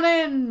 guys, come on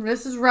in.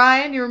 This is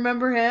Ryan. You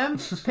remember him?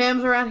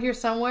 Pam's around here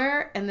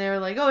somewhere. And they're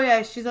like, oh,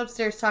 yeah, she's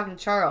upstairs talking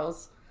to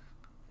Charles.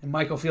 And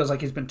Michael feels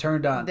like he's been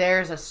turned on.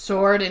 There's a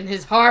sword in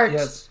his heart.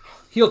 Yes.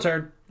 Heel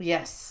turn.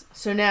 Yes.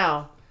 So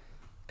now,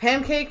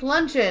 Pancake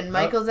luncheon.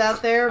 Michael's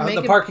out there out making...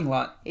 in the parking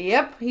lot.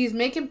 Yep, he's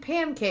making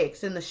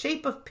pancakes in the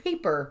shape of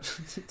paper.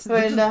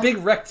 They're just big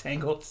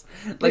rectangles.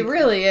 Like, it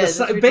really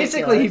is.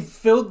 Basically, he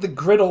filled the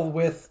griddle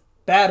with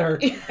batter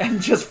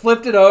and just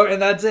flipped it over,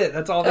 and that's it.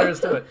 That's all there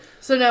is to it.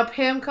 So now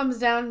Pam comes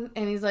down,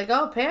 and he's like,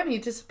 oh, Pam, you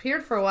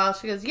disappeared for a while.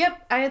 She goes,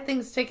 yep, I had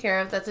things to take care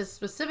of. That's as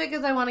specific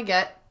as I want to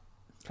get.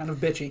 Kind of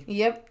bitchy.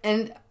 Yep,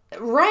 and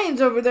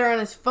Ryan's over there on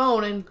his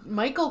phone, and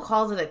Michael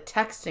calls it a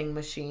texting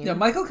machine. Yeah,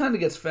 Michael kind of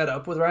gets fed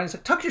up with Ryan. He's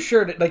like, tuck your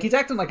shirt. Like, he's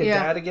acting like a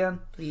dad again.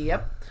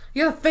 Yep.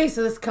 You're the face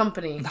of this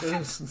company.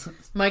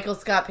 Michael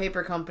Scott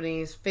Paper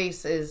Company's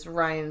face is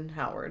Ryan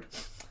Howard.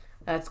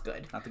 That's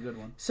good. Not the good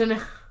one. So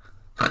now...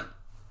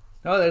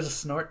 Oh, there's a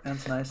snort.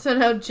 That's nice. So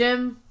now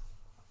Jim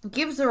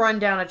gives the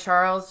rundown to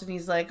Charles, and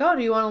he's like, oh,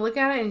 do you want to look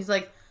at it? And he's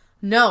like,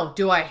 no,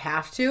 do I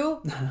have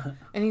to?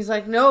 And he's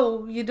like,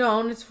 no, you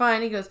don't. It's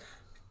fine. He goes,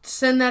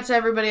 send that to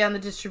everybody on the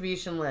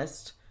distribution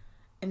list.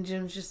 And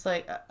Jim's just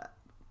like,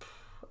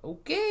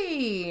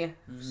 okay,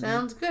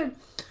 sounds good.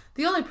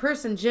 The only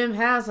person Jim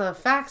has a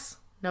fax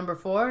number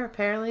for,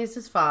 apparently, is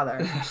his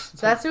father. So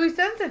that's who he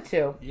sends it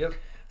to. Yep.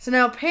 So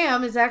now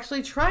Pam is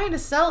actually trying to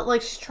sell it,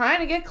 like she's trying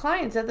to get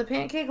clients at the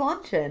pancake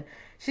luncheon.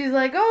 She's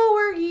like, oh,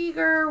 we're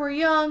eager, we're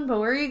young, but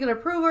we're eager to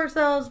prove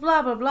ourselves,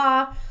 blah, blah,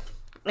 blah.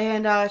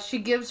 And she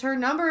gives her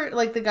number,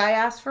 like the guy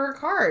asked for a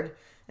card.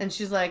 And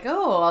she's like,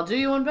 oh, I'll do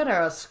you one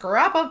better, a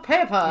scrap of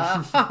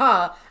paper.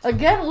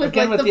 Again with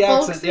the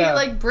folksy, accent, yeah.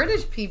 like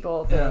British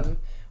people thing. Yeah.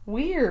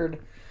 Weird.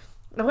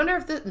 I wonder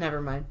if this...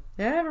 Never mind.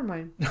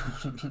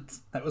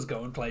 That was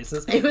going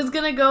places. It was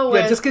going to go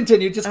with... Yeah, just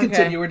continue.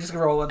 Continue. We're just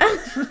rolling.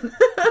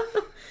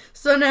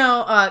 So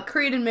now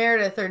Creed and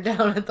Meredith are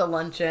down at the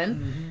luncheon.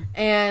 Mm-hmm.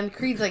 And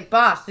Creed's like,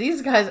 boss,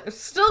 these guys are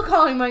still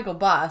calling Michael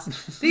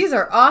boss. These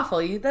are awful.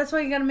 That's why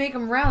you got to make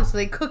them round so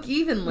they cook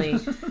evenly.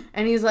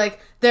 And he's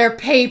like, they're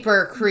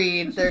paper,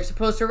 Creed. They're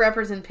supposed to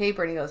represent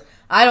paper. And he goes,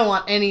 I don't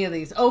want any of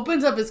these.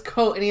 Opens up his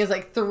coat and he has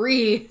like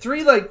three,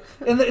 like,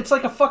 and it's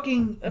like a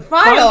fucking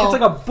file. It's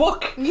like a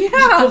book. Yeah.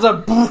 Just pulls a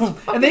boom,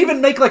 and they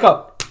even make like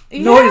a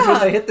noise when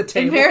they hit the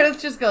table. And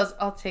Meredith just goes,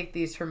 I'll take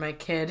these for my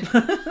kid.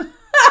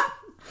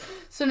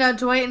 So now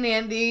Dwight and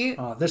Andy...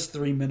 Oh, this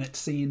 3-minute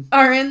scene.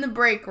 ...are in the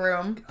break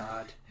room.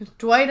 God.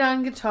 Dwight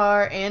on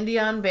guitar, Andy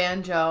on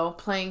banjo,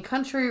 playing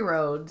Country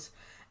Roads.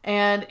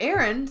 And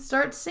Erin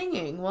starts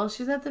singing while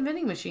she's at the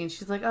vending machine.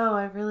 She's like, oh,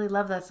 I really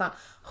love that song.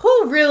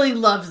 Who really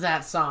loves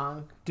that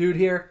song? Dude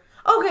here.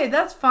 Okay,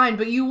 that's fine,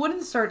 but you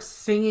wouldn't start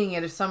singing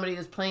it if somebody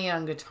was playing it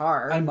on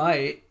guitar. I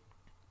might.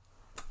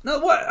 No,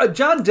 what?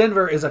 John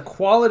Denver is a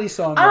quality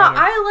songwriter.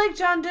 I like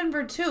John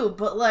Denver too,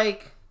 but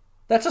like...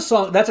 That's a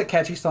song. That's a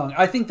catchy song.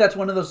 I think that's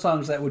one of those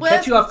songs that would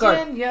catch you off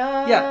guard.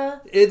 Yeah,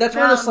 that's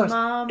one of those songs.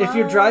 Mama. If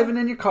you're driving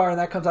in your car and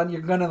that comes on,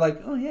 you're gonna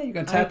like, oh yeah, you're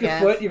gonna tap your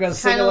foot. You're gonna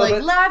sing a little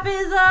bit. Life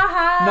is a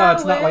highway. No,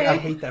 it's not like I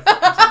hate that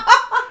fucking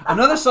song.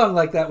 Another song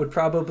like that would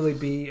probably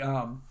be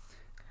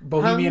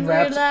Bohemian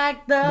Rhapsody.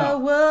 Like the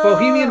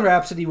Bohemian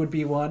Rhapsody would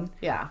be one.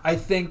 Yeah. I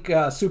think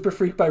Super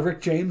Freak by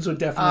Rick James would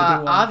definitely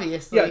be one.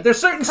 Obviously. Yeah,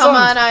 there's certain songs. Come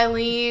on,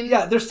 Eileen.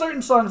 Yeah, there's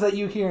certain songs that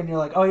you hear and you're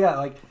like, oh yeah,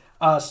 like.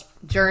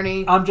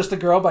 Journey. I'm Just a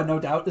Girl by No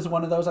Doubt is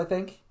one of those, I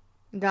think.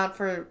 Not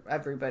for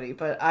everybody,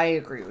 but I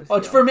agree with you.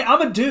 It's for me. I'm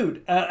a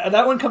dude. And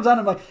that one comes on,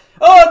 I'm like,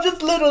 oh,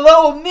 just little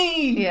old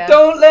me. Yeah.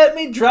 Don't let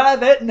me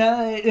drive at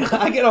night.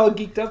 I get all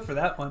geeked up for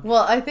that one.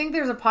 Well, I think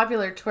there's a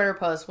popular Twitter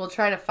post. We'll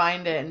try to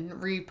find it and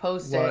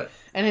repost it.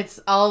 And it's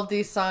all of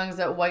these songs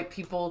that white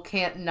people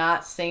can't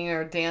not sing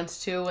or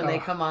dance to when they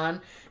come on.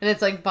 And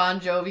it's like Bon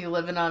Jovi,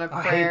 Living on a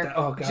Prayer, I hate that.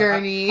 Oh, God.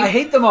 Journey. I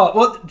hate them all.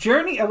 Well,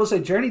 Journey, I will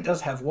say Journey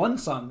does have one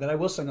song that I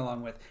will sing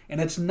along with. And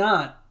it's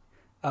not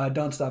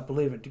Don't Stop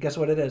Believing. Guess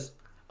what it is?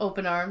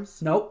 Open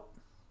Arms? Nope.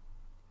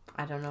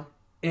 I don't know.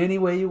 Any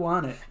Way You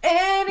Want It.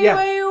 Any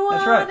way you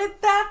want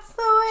it, that's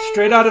the way.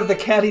 Straight out of the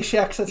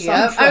Caddyshack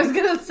soundtrack. I was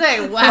going to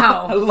say,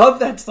 wow. I love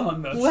that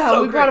song, though. Wow,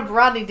 so we brought up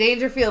Rodney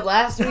Dangerfield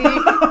last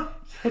week.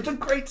 It's a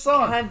great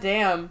song. God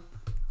damn.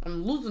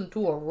 I'm losing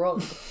to a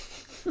rug.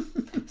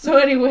 So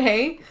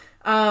anyway,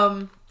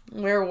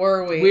 where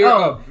were we?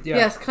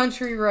 Yes,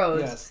 Country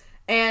Roads. Yes.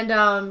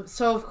 And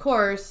so, of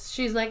course,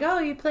 she's like, oh,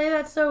 you play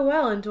that so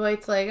well. And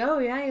Dwight's like, oh,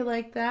 yeah, you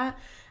like that?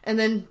 And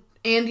then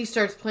Andy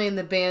starts playing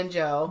the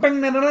banjo.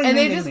 And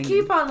they just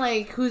keep on,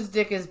 like, whose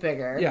dick is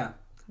bigger. Yeah.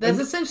 That's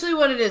essentially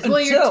what it is.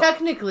 Well, you're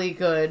technically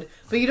good,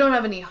 but you don't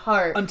have any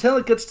heart. Until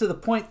it gets to the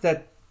point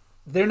that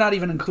they're not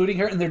even including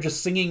her, and they're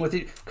just singing with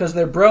you, because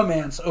their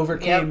bromance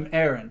overcame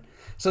Erin.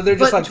 So they're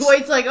just but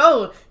Dwight's like,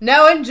 oh,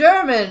 now in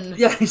German.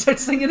 Yeah, he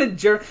starts singing in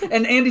German,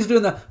 and Andy's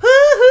doing the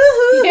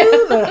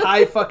the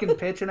high fucking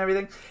pitch and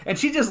everything, and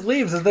she just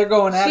leaves as they're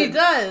going at it. She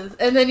does,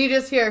 and then you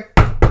just hear,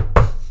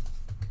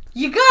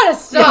 you gotta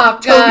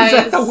stop, guys.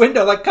 Toby's at the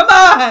window, like, come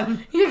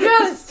on! You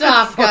gotta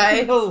stop,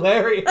 guys.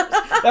 Hilarious.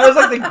 That was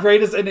like the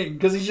greatest ending,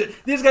 because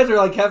these guys are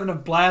like having a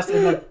blast,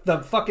 and the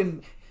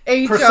fucking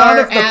HR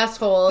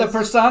assholes. The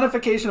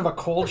personification of a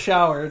cold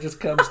shower just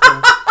comes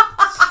to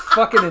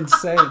fucking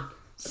insane.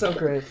 So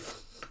great.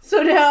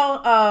 So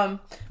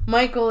now,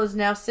 Michael is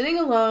now sitting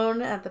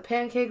alone at the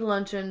pancake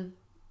luncheon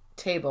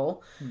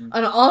table,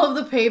 and all of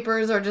the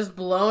papers are just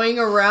blowing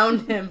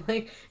around him.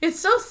 Like, it's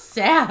so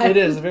sad. It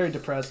is very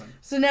depressing.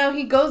 So now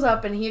he goes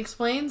up and he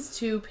explains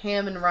to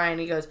Pam and Ryan,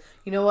 he goes,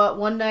 you know what,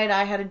 one night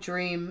I had a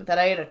dream that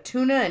I had a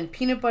tuna and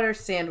peanut butter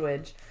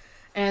sandwich,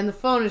 and the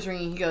phone is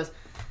ringing. He goes,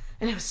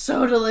 and it was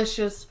so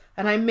delicious,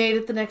 and I made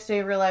it the next day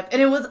of real life,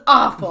 and it was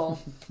awful.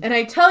 And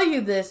I tell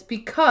you this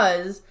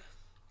because...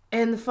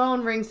 And the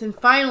phone rings, and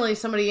finally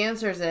somebody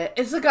answers it.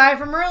 It's the guy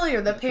from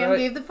earlier that Pam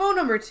gave the phone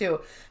number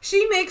to.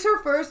 She makes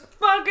her first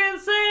fucking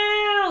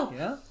sale!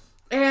 Yeah.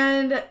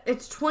 And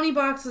it's 20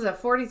 boxes at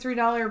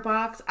 $43 a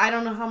box. I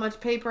don't know how much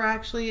paper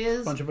actually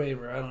is. Bunch of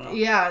paper, I don't know.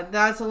 Yeah,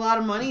 that's a lot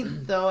of money,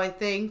 though, I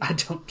think. I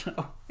don't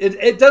know.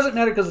 It doesn't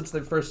matter because it's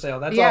their first sale.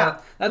 That's all.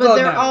 That's but all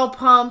they're all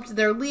pumped.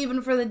 They're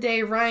leaving for the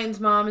day.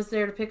 Ryan's mom is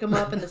there to pick them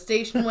up in the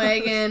station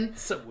wagon.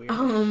 So weird.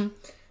 And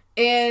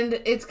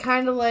it's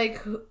kind of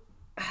like...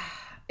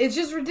 It's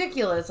just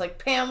ridiculous.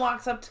 Like, Pam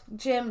walks up to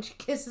Jim and she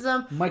kisses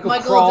him. Michael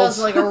crawls. does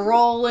like a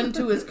roll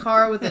into his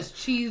car with his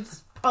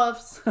cheese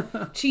puffs,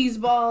 cheese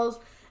balls.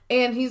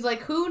 And he's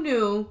like, who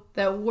knew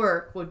that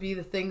work would be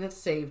the thing that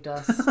saved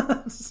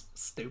us?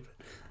 Stupid.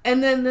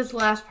 And then this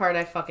last part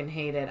I fucking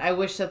hated. I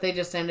wish that they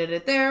just ended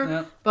it there.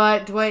 Yep.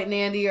 But Dwight and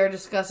Andy are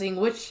discussing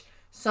which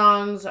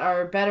songs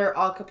are better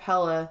a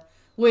cappella.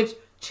 Which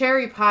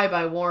Cherry Pie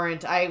by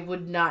Warrant, I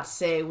would not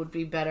say would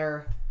be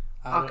better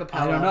acapella.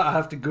 I don't know. I'll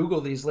have to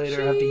Google these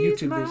later. I have to YouTube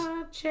these.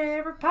 My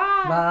cherry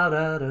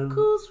pie.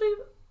 Cool, sweet,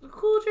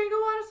 cool drink of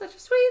water, such a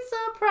sweet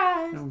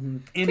surprise.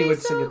 Andy would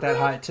sing it that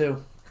high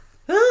too.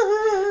 Do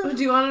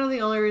you want to know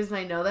the only reason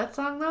I know that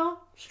song though?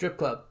 Strip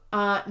club.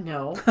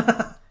 No.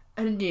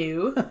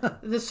 No.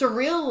 The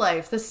Surreal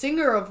Life, the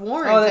singer of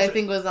Warrant, I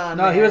think was on.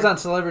 No, there. he was on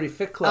Celebrity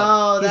Fit Club.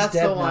 Oh, He's that's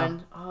dead the now.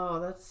 one. Oh,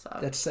 that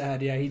sucks. That's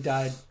sad. Yeah, he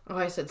died. Oh,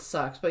 I said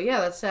sucks, but yeah,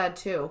 that's sad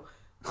too.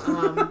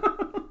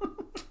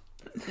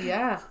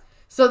 Yeah.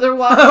 So they're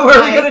walking.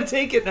 Where are we gonna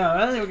take it now?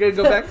 Huh? We're gonna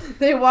go back.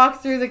 They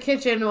walk through the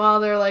kitchen while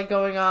they're like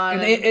going on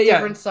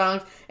different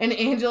songs, and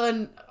Angela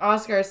and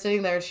Oscar are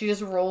sitting there. She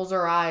just rolls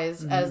her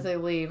eyes as they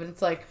leave, and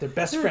it's like they're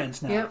best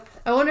friends now. Yep.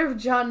 I wonder if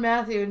John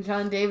Matthew and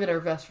John David are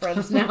best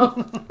friends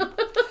now.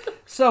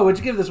 So, what'd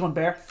you give this one,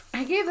 Bear?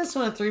 I gave this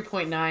one a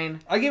 3.9.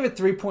 I gave it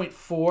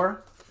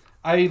 3.4.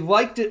 I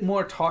liked it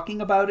more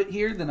talking about it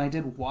here than I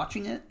did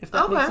watching it, if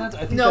that makes sense.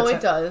 I think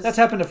it does. That's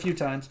happened a few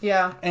times.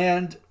 Yeah.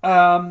 And,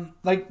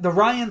 like, the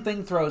Ryan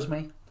thing throws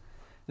me.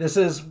 This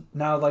is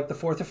now, like, the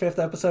 4th or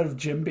 5th episode of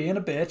Jim being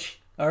a bitch.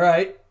 All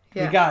right.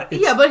 Yeah. You got it.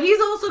 Yeah, but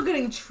he's also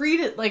getting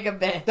treated like a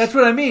bitch. That's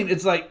what I mean.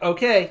 It's like,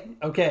 okay,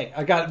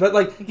 I got it. But,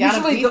 like, you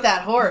gotta beat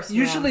that horse,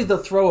 usually they'll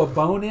throw a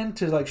bone in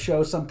to, like,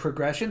 show some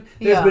progression.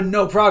 There's been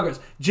no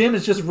progress. Jim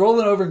is just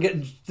rolling over and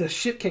getting the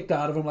shit kicked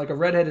out of him like a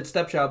redheaded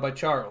stepchild by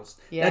Charles.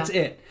 Yeah. That's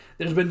it.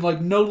 There's been,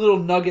 like, no little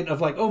nugget of,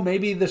 like, oh,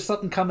 maybe there's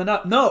something coming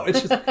up. No,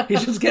 it's just,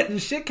 he's just getting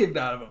shit kicked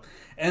out of him.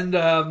 And,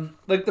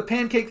 like, the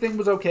pancake thing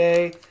was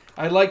okay.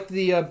 I liked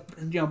the,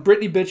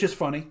 Britney bitch is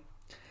funny.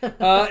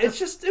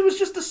 It was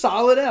just a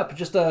solid ep.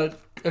 Just a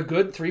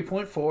good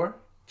 3.4.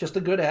 Just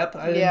a good ep.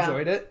 I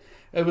enjoyed it.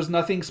 It was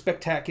nothing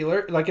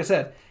spectacular. Like I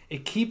said,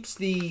 it keeps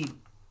the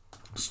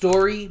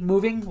story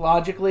moving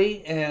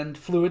logically and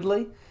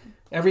fluidly.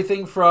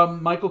 Everything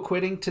from Michael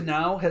quitting to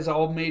now has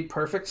all made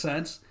perfect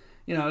sense.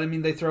 You know, I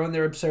mean, they throw in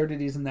their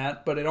absurdities in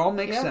that, but it all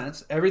makes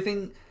sense.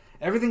 Everything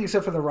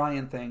except for the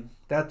Ryan thing.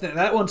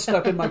 That one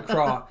stuck in my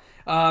craw.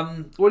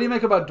 What do you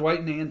make about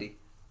Dwight and Andy?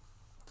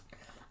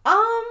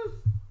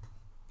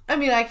 I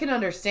mean, I can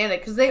understand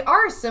it because they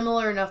are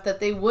similar enough that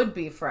they would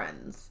be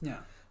friends. Yeah.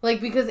 Like,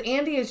 because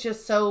Andy is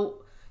just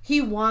so... He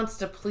wants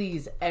to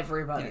please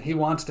everybody. Yeah, he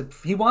wants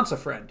a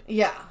friend.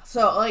 Yeah.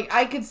 So, like,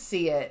 I could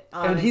see it,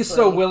 honestly. And he's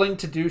so willing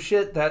to do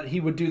shit that he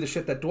would do the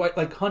shit that Dwight...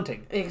 Like,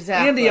 hunting.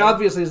 Exactly. Andy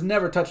obviously has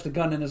never touched a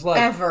gun in his life.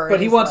 Ever. But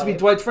he wants to be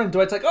Dwight's friend.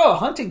 Dwight's like, oh,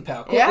 hunting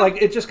pal. Cool. Yeah.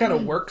 Like, it just kind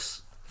of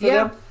works for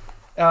them.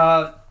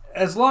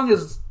 As long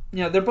as...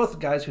 You know, they're both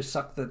guys who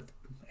suck the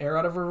air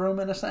out of a room,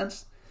 in a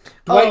sense.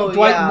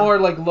 Dwight more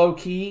like low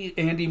key,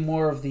 Andy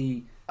more of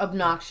the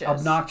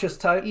obnoxious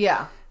type.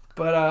 Yeah,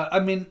 but I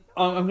mean,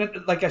 I'm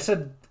gonna, like I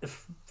said a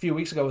few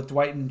weeks ago with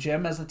Dwight and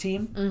Jim as the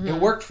team, it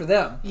worked for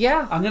them.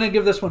 Yeah, I'm gonna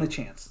give this one a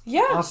chance.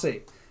 Yeah, I'll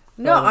see.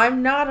 No,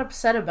 I'm not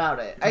upset about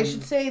it. I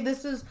should say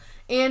this is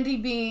Andy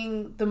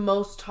being the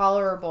most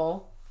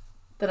tolerable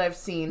that I've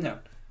seen. Yeah.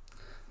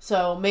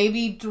 So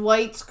maybe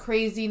Dwight's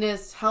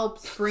craziness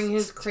helps bring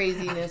his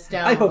craziness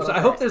down. I hope so.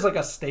 I hope there's like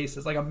a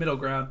stasis, like a middle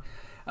ground.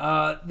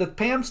 The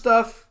Pam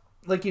stuff,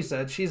 like you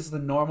said, she's the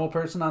normal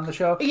person on the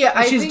show. Yeah,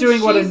 and she's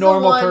doing what a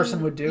normal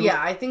person would do.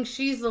 Yeah, I think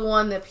she's the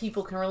one that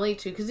people can relate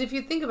to. Because if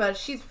you think about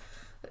it,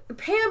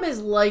 Pam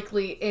is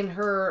likely in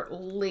her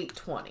late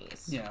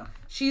 20s. Yeah.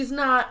 She's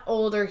not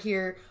older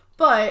here,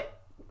 but,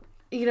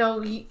 you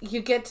know,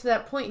 you get to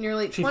that point in your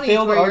late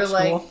 20s where you're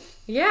like...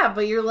 Yeah,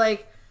 but you're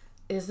like...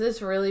 Is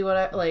this really what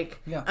I like?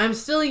 Yeah. I'm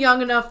still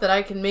young enough that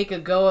I can make a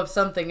go of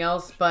something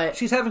else, but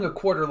she's having a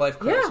quarter life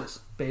crisis,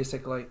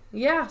 basically.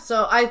 Yeah,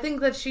 so I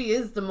think that she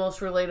is the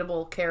most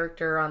relatable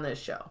character on this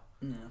show.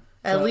 Yeah.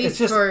 At least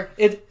for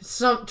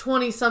some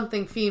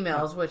 20-something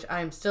females, which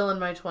I'm still in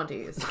my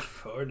 20s.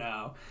 For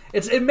now.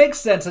 It makes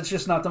sense. It's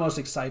just not the most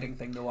exciting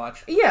thing to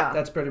watch. Yeah.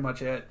 That's pretty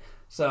much it.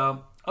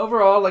 So,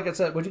 overall, like I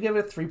said, would you give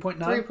it a 3.9?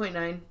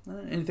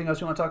 3.9. Anything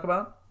else you want to talk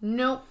about?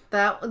 Nope.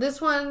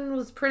 This one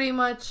was pretty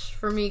much,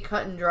 for me,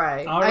 cut and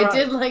dry. Right. I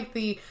did like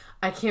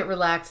I can't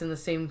relax in the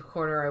same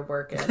corner I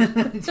work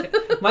in.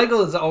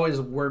 Michael is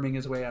always worming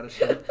his way out of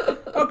shit.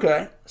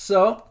 Okay,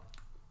 so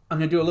I'm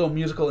going to do a little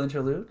musical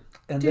interlude.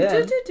 And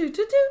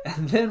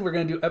then we're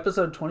going to do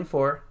episode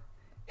 24,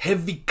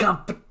 Heavy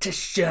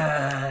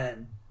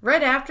Competition.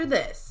 Right after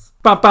this.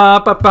 We're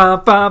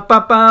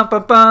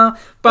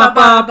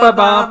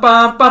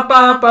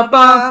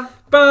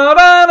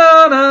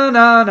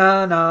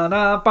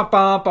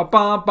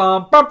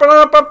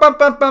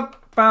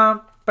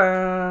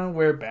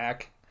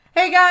back.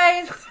 Hey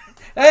guys!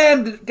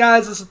 And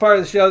guys, this is part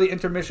of the show, the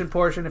intermission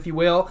portion, if you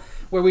will,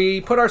 where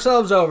we put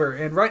ourselves over.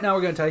 And right now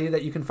we're going to tell you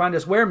that you can find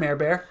us where, Mayor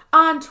Bear?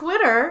 On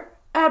Twitter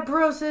at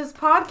Broses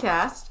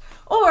Podcast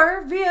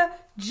or via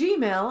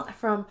Gmail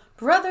from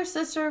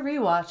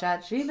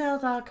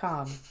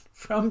brothersisterrewatch@gmail.com.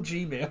 From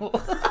Gmail.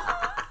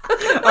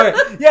 All right.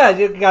 Yeah,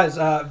 guys,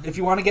 if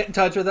you want to get in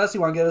touch with us, you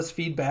want to give us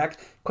feedback,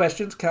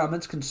 questions,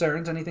 comments,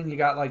 concerns, anything you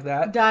got like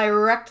that.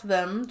 Direct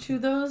them to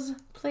those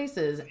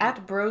places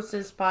at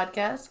Broses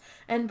Podcast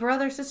and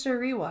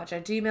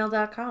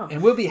brothersisterrewatch@gmail.com.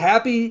 And we'll be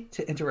happy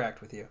to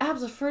interact with you.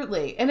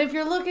 Absolutely. And if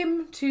you're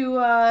looking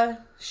to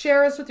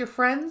share us with your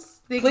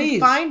friends, they Please. can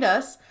find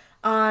us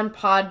on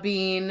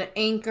Podbean,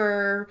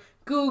 Anchor,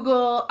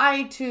 Google,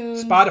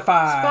 iTunes,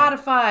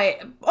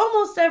 Spotify,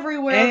 almost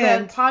everywhere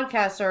that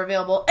podcasts are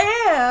available,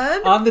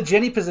 and on the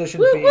Jenny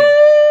Position feed.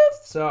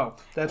 So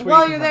that's where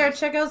while you're there,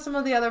 check out some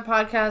of the other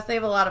podcasts. They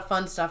have a lot of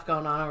fun stuff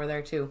going on over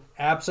there too.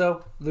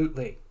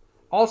 Absolutely.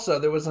 Also,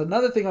 there was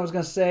another thing I was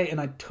going to say, and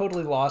I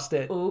totally lost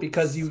it. Oops.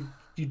 Because you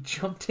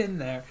jumped in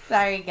there.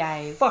 Sorry,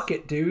 guys. Fuck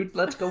it, dude.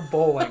 Let's go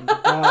bowling.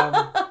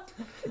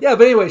 Yeah,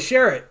 but anyway,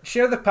 share it.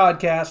 Share the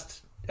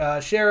podcast.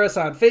 Share us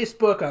on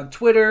Facebook, on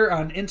Twitter,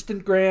 on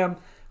Instagram.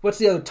 What's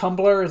the other?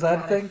 Tumblr? Is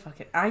that a thing?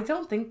 I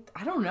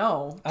don't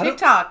know.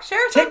 TikTok.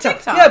 Share us on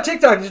TikTok. Yeah,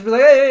 TikTok. Just be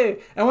like,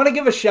 hey. I want to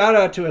give a shout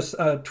out to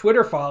a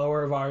Twitter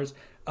follower of ours,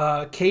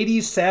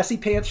 Katie's Sassy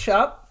Pants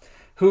Shop,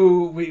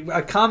 who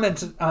I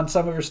comment on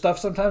some of her stuff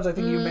sometimes. I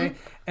think you may.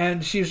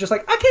 And she was just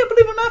like, I can't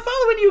believe I'm not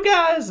following you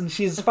guys. And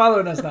she's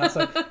following us now.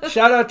 So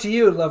shout out to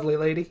you, lovely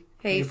lady.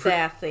 Hey,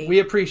 Sassy. We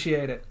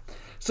appreciate it.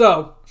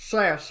 So,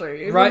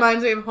 Sassy. It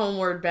reminds me of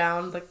Homeward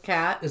Bound, the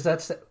cat. Is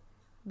that...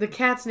 The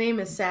cat's name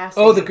is Sassy.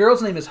 Oh, the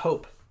girl's name is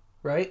Hope,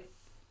 right?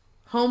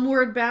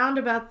 Homeward Bound,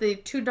 about the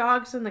two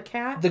dogs and the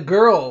cat? The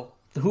girl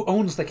who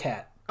owns the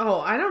cat. Oh,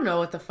 I don't know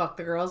what the fuck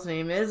the girl's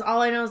name is.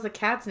 All I know is the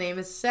cat's name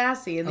is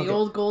Sassy, and the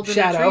old golden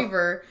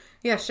retriever.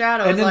 Yeah,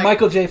 Shadow. And then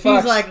Michael J.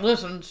 Fox. He's like,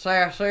 listen,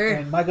 Sassy.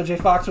 And Michael J.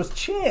 Fox was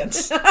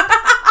Chance.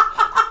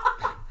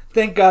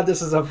 Thank God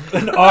this is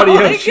an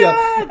audio show.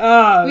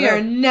 We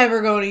are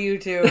never going to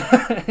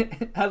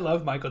YouTube. I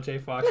love Michael J.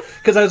 Fox.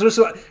 Because I was just,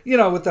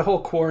 with the whole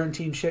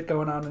quarantine shit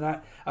going on and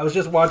that, I was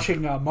just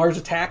watching Mars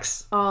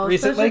Attacks recently.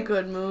 Such a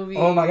good movie.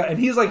 Oh my God. And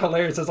he's like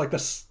hilarious as like the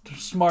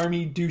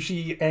smarmy,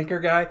 douchey anchor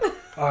guy.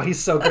 Oh,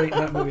 he's so great in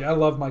that movie. I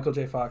love Michael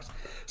J. Fox.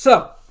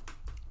 So,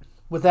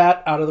 with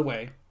that out of the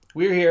way,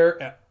 we're here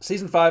at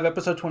Season 5,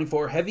 Episode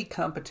 24, Heavy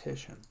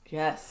Competition.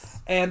 Yes.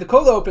 And the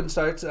cold open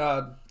starts.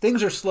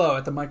 Things are slow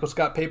at the Michael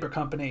Scott Paper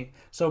Company.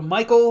 So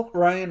Michael,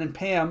 Ryan, and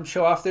Pam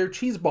show off their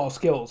cheese ball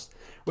skills,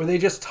 where they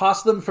just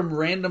toss them from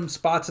random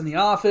spots in the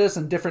office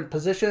and different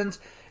positions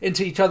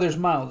into each other's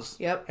mouths.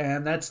 Yep.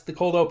 And that's the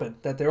cold open,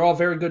 that they're all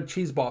very good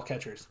cheese ball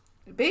catchers.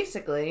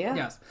 Basically, yeah.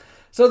 Yes.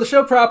 So the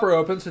show proper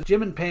opens. So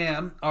Jim and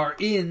Pam are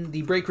in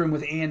the break room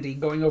with Andy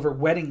going over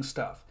wedding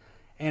stuff.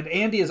 And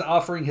Andy is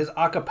offering his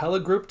a cappella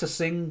group to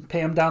sing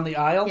Pam down the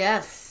aisle.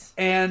 Yes.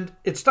 And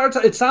it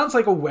sounds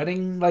like a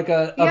wedding, like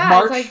a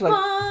march. It's like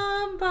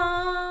bum,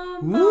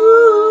 bum,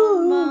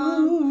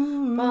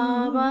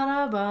 bum, bum,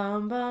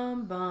 bum,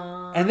 bum,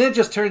 bum. And then it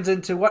just turns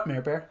into what,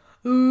 Mayor Bear?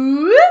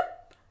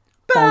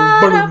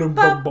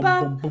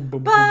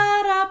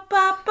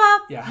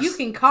 Yes. You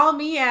can call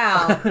me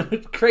Al.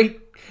 Great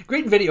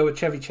video with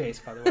Chevy Chase,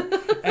 by the way.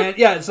 And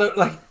yeah, so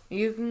like...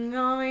 You can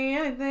call me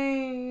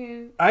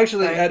anything. I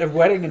actually, at a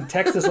wedding in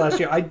Texas last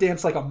year, I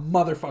danced like a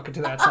motherfucker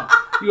to that song.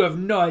 You have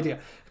no idea.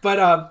 But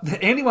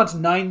Andy wants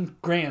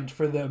 $9,000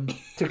 for them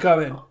to come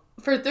in.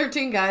 For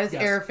 13 guys,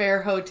 yes.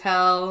 Airfare,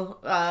 hotel,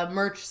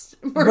 merch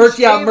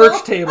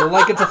table.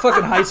 Like it's a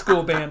fucking high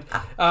school band.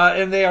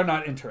 And they are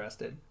not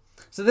interested.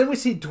 So then we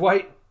see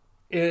Dwight,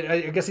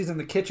 I guess he's in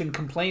the kitchen,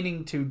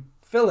 complaining to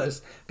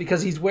Phyllis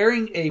because he's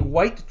wearing a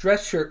white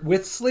dress shirt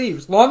with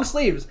sleeves, long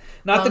sleeves,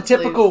 not the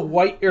typical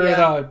white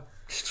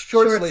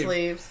short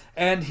sleeves.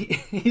 And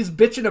he's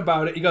bitching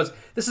about it. He goes,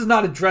 "This is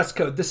not a dress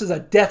code. This is a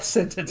death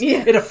sentence.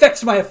 Yeah. It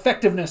affects my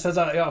effectiveness as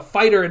a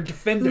fighter and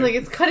defender. Like,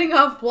 it's cutting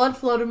off blood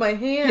flow to my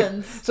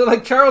hands." Yeah. So,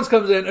 like, Charles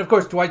comes in. And of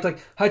course, Dwight's like,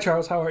 "Hi,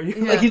 Charles. How are you?"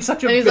 Yeah. Like, he's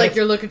such a And he's bitch. like,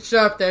 "You're looking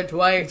sharp there,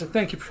 Dwight." He's like,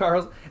 "Thank you,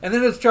 Charles." And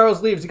then as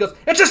Charles leaves, he goes,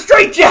 "It's a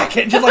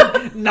straitjacket!" And just,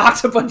 like,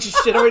 knocks a bunch of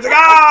shit over. He's like,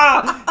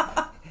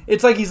 "Ah!"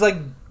 It's like he's, like,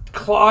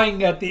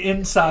 clawing at the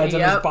insides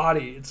of his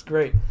body. It's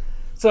great.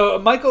 So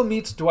Michael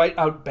meets Dwight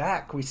out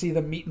back. We see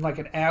them meet in like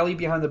an alley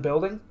behind the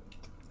building.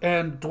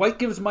 And Dwight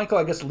gives Michael,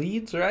 I guess,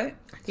 leads, right?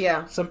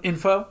 Yeah. Some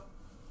info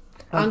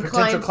on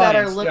clients that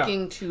are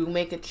looking to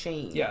make a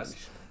change. Yes.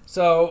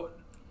 So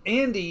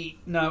Andy,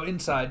 now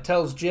inside,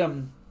 tells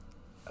Jim...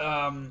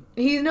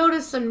 he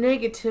noticed some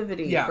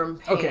negativity from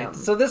Pam. Okay,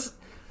 so this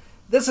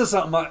is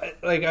something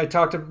we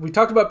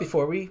talked about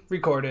before we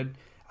recorded.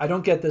 I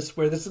don't get this,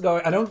 where this is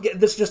going.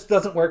 This just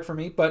doesn't work for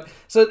me. But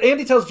so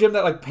Andy tells Jim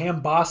that like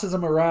Pam bosses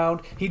him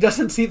around. He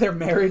doesn't see their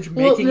marriage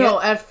making it.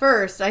 No, at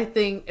first I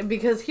think,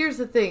 because here's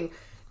the thing.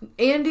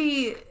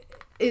 Andy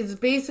is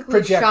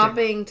basically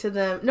shopping to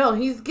them. No,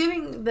 he's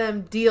giving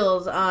them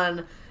deals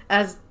on,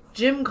 as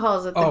Jim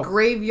calls it, the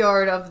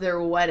graveyard of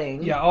their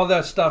wedding. Yeah, all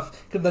that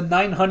stuff. The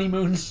 9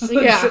 honeymoons. And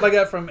shit like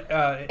that from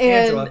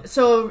Angela. And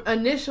so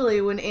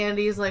initially when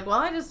Andy's like, "Well,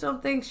 I just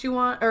don't think she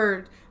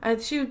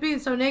she was being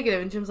so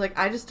negative," and Jim's like,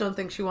 "I just don't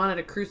think she wanted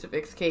a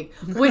crucifix cake,"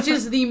 which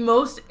is the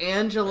most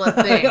Angela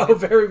thing. Oh,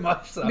 very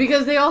much so.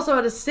 Because they also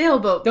had a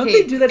sailboat cake.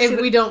 They do that shit?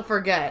 If we don't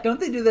forget. Don't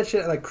they do that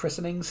shit at like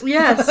christenings?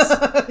 Yes.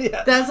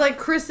 Yeah. That's like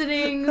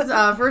christenings,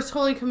 First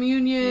Holy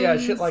Communion. Yeah,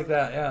 shit like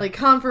that, yeah. Like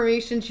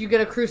confirmations, you get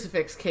a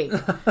crucifix cake.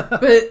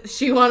 But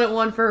she wanted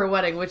one for her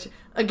wedding, which,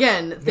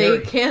 again,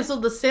 they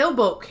canceled the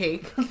sailboat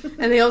cake,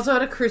 and they also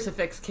had a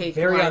crucifix cake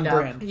lined up.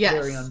 Brand. Yes.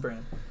 Very on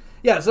brand.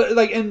 Yeah, so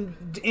like, and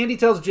Andy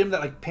tells Jim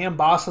that like Pam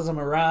bosses him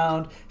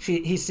around.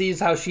 He sees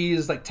how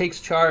she's like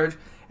takes charge,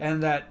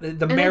 and that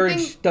the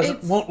marriage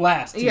won't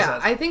last. He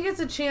says. I think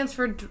it's a chance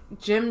for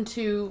Jim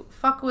to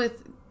fuck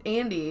with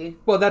Andy.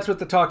 Well, that's what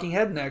the talking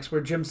head next,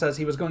 where Jim says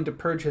he was going to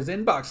purge his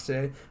inbox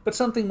today, but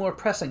something more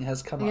pressing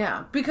has come up.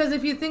 Yeah, because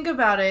if you think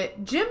about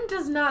it, Jim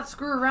does not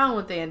screw around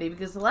with Andy,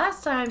 because the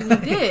last time he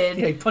did...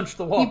 he punched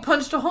the wall. He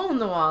punched a hole in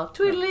the wall.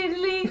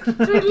 Tweedledee,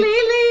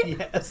 tweedledee.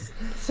 Yes.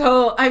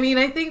 So, I mean,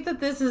 I think that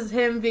this is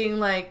him being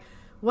like,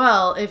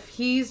 well, if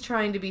he's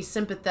trying to be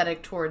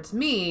sympathetic towards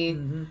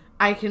me,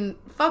 I can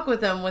fuck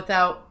with him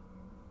without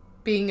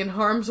being in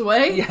harm's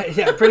way.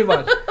 Yeah, pretty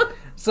much.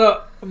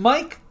 So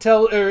Mike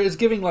is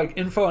giving like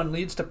info and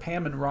leads to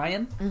Pam and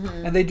Ryan,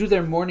 and they do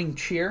their morning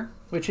cheer,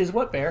 which is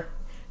what, Bear?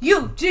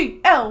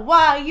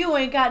 UGLY, you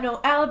ain't got no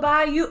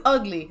alibi, you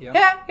ugly. Yep.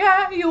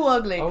 Yeah, you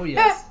ugly. Oh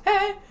yes.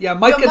 Hey. Yeah,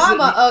 Mike Your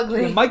mama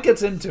ugly. Yeah, Mike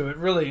gets into it,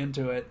 really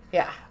into it.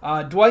 Yeah.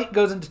 Dwight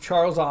goes into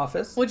Charles'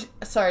 office.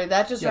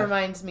 That just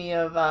reminds me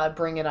of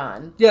Bring It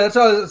On. Yeah, that's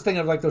all I was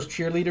thinking of, like those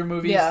cheerleader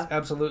movies. Yeah.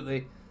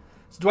 Absolutely.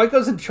 So Dwight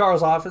goes in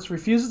Charles' office,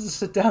 refuses to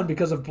sit down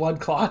because of blood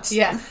clots.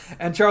 Yes.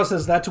 And Charles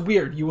says, "That's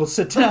weird. You will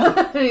sit down."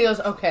 And he goes,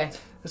 "Okay."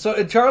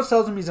 So Charles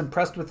tells him he's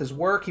impressed with his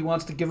work. He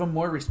wants to give him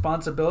more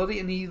responsibility.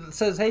 And he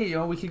says, "Hey,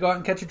 we could go out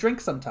and catch a drink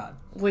sometime."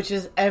 Which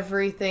is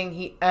everything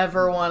he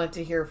ever wanted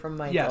to hear from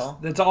Michael. Yes.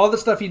 That's all the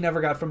stuff he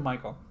never got from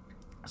Michael.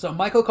 So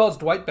Michael calls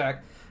Dwight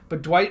back,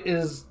 but Dwight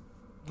is...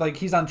 like,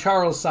 he's on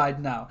Charles'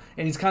 side now,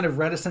 and he's kind of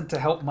reticent to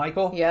help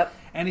Michael. Yep.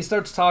 And he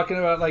starts talking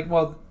about, like,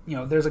 well,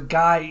 there's a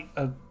guy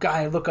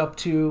I look up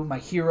to, my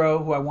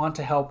hero, who I want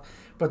to help,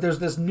 but there's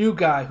this new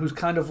guy who's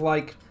kind of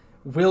like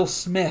Will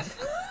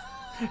Smith,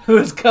 who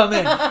has come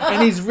in,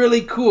 and he's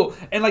really cool.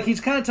 And, like,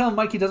 he's kind of telling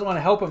Mike he doesn't want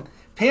to help him.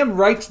 Pam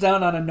writes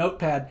down on a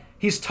notepad,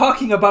 he's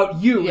talking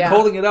about you, and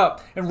holding it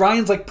up, and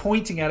Ryan's, like,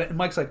 pointing at it, and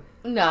Mike's like,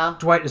 "No.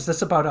 Dwight, is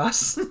this about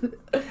us?"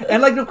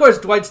 And, like, of course,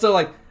 Dwight's still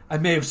like, "I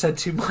may have said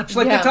too much."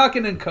 Like, they're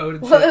talking in code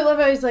and shit. I love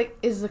how he's like,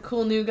 "Is the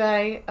cool new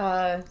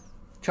guy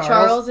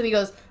Charles?" And he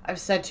goes, "I've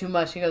said too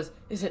much." He goes,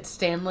 "Is it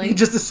Stanley?" He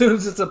just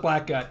assumes it's a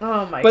black guy.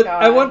 Oh my god! But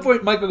God. at one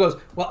point, Michael goes,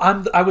 "Well,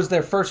 I was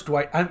there first,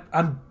 Dwight.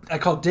 I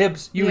call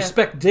dibs. You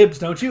respect dibs,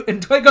 don't you?"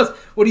 And Dwight goes,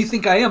 "What do you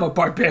think I am, a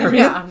barbarian?"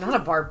 Yeah, I'm not a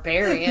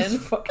barbarian.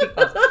 Fucking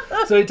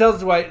awesome. So he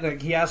tells Dwight,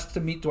 like, he asks to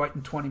meet Dwight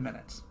in 20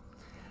 minutes.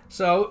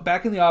 So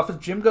back in the office,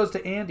 Jim goes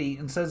to Andy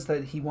and says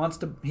that he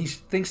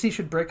thinks he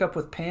should break up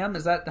with Pam.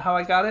 Is that how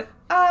I got it?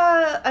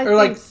 I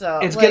think so.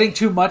 It's getting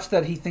too much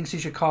that he thinks he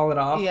should call it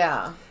off.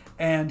 Yeah.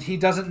 And he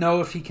doesn't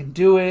know if he can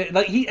do it.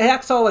 Like, he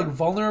acts all like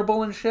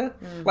vulnerable and shit,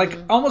 like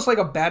almost like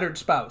a battered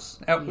spouse,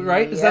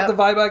 right? Is that the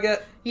vibe I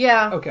get?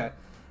 Yeah. Okay.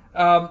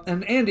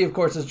 And Andy, of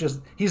course,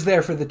 he's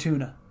there for the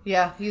tuna.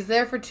 Yeah, he's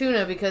there for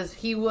tuna because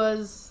he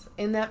was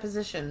in that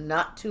position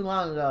not too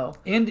long ago.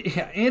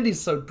 Andy's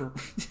so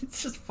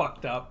it's just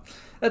fucked up.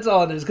 That's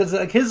all it is, because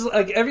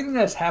like everything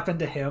that's happened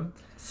to him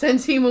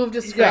since he moved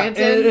to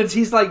Scranton, and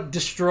he's like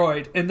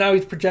destroyed, and now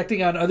he's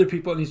projecting on other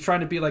people, and he's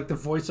trying to be like the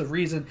voice of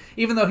reason,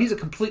 even though he's a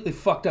completely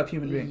fucked up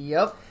human being.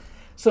 Yep.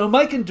 So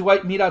Mike and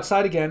Dwight meet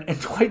outside again, and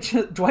Dwight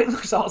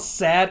looks all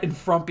sad and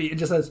frumpy and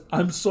just says,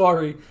 "I'm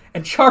sorry."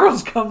 And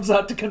Charles comes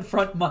out to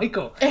confront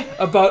Michael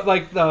about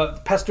like the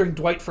pestering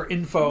Dwight for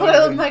info.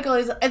 But Michael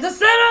is, "It's a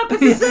setup!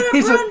 It's a setup!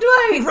 Run, like,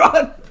 Dwight!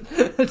 Run!"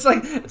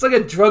 It's like a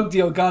drug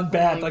deal gone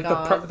bad. Oh like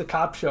God. the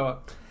cops show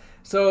up.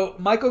 So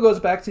Michael goes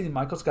back to the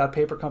Michael Scott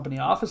Paper Company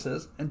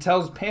offices and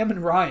tells Pam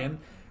and Ryan,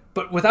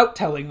 but without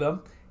telling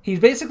them. He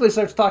basically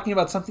starts talking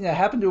about something that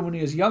happened to him when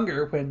he was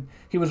younger, when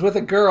he was with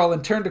a girl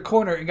and turned a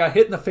corner and got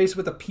hit in the face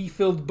with a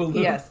pee-filled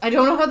balloon. Yes, I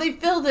don't know how they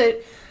filled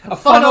it. A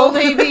funnel,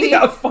 maybe.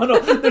 Yeah, a funnel.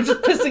 They're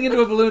just pissing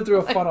into a balloon through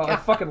a funnel. I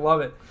fucking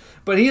love it.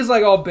 But he's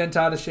like all bent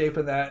out of shape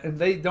in that, and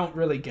they don't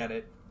really get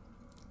it.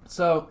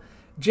 So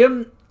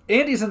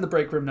Andy's in the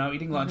break room now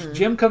eating lunch. Mm-hmm.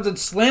 Jim comes and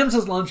slams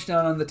his lunch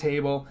down on the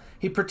table.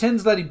 He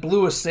pretends that he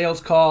blew a sales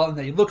call and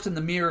that he looks in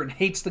the mirror and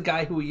hates the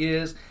guy who he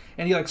is.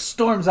 And he like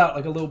storms out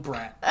like a little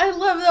brat. I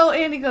love though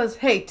Andy goes,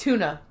 "Hey,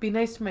 Tuna, be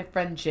nice to my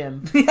friend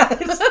Jim." Yeah,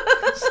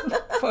 it's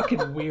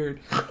fucking weird.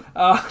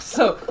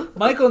 So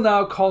Michael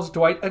now calls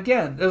Dwight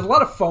again. There's a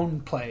lot of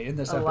phone play in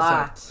this episode. A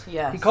lot,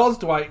 yes. He calls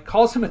Dwight,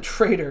 calls him a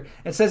traitor,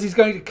 and says he's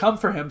going to come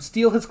for him,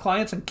 steal his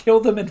clients, and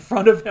kill them in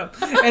front of him.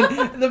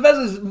 And the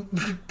best is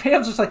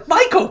Pam's just like,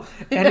 "Michael!"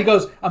 And he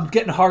goes, "I'm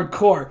getting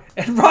hardcore."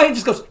 And Ryan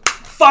just goes,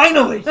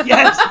 "Finally!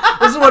 Yes!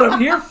 This is what I'm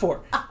here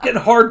for.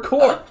 Getting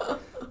hardcore."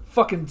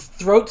 Fucking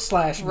throat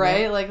slash,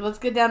 right? Man. Like, let's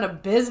get down to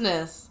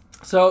business.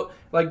 So,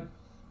 like,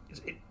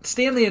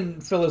 Stanley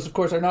and Phyllis, of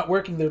course, are not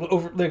working. They're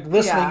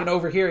listening and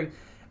overhearing.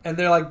 And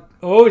they're like,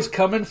 "Oh, he's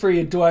coming for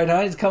you, Dwight,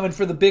 huh? He's coming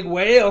for the big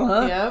whale,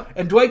 huh?" Yep.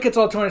 And Dwight gets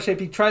all torn out of shape.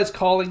 He tries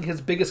calling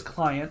his biggest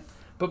client,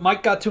 but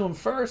Mike got to him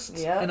first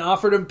and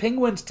offered him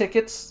Penguins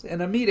tickets in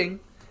a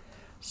meeting.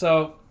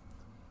 So,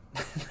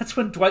 that's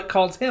when Dwight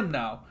calls him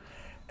now.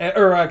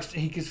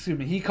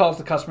 He calls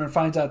the customer and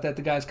finds out that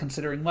the guy's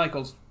considering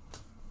Michael's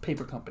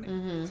paper company.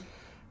 Mm-hmm.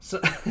 So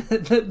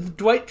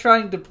Dwight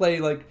trying to play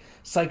like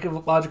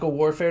psychological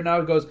warfare now.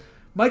 He goes,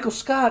 "Michael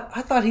Scott,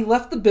 I thought he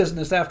left the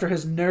business after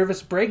his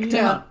nervous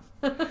breakdown."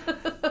 Yeah.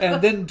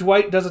 And then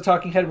Dwight does a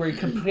talking head where he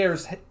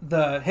compares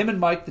him and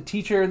Mike, the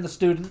teacher and the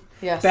student,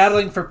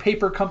 battling for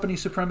paper company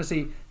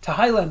supremacy, to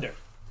Highlander.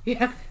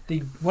 Yeah.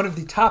 One of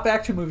the top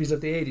action movies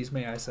of the 80s,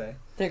 may I say.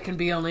 There can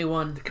be only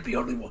one. There could be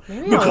only one.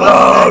 Maybe I'll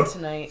watch that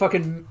tonight.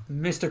 Fucking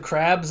Mr.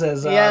 Krabs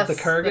as the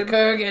Kurgan. The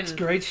Kurgan. It's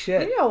great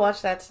shit. Maybe I'll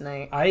watch that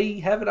tonight.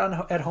 I have it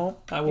at home.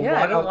 I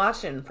haven't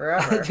watched it in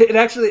forever. It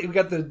actually, we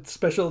got the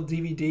special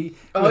DVD.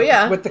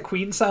 With the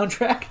Queen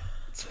soundtrack.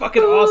 It's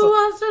fucking awesome. Who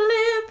wants to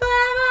live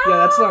forever? Yeah,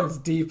 that song's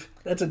deep.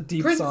 That's a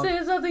deep song.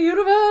 Princess of the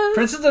Universe.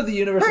 Princess of the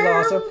Universe is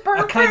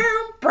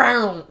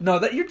awesome. No,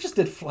 that you just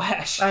did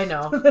Flash. I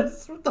know.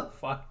 What the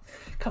fuck?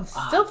 Come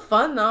on. Still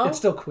fun, though. It's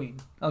still Queen.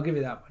 I'll give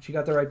you that much. You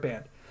got the right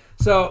band.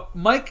 So,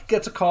 Mike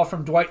gets a call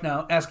from Dwight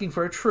now asking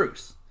for a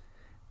truce.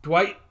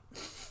 Dwight...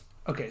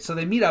 Okay, so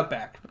they meet out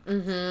back.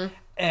 Mm-hmm.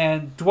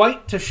 And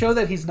Dwight, to show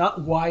that he's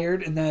not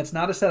wired and that it's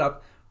not a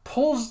setup,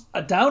 pulls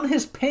down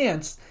his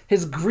pants,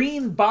 his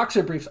green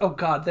boxer briefs. Oh,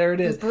 God, there it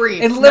is.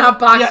 Briefs, not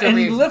boxer briefs. And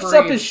he lifts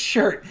up his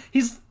shirt.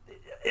 He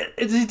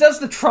does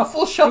the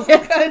truffle shuffle,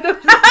 kind of.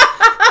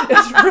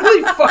 It's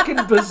really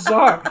fucking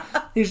bizarre.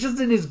 He's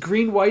just in his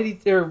green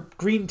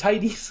green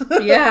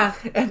tighties. Yeah.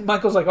 And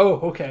Michael's like, "Oh,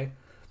 okay."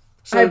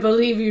 So, I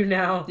believe you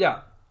now. Yeah.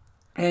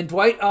 And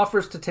Dwight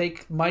offers to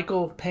take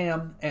Michael,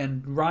 Pam,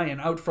 and Ryan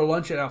out for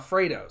lunch at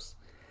Alfredo's.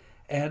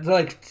 And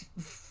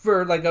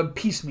for a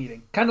peace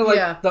meeting. Kind of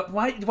like,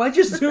 why'd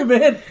you zoom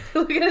in?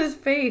 Look at his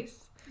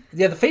face.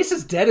 Yeah, the face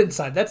is dead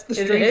inside. That's the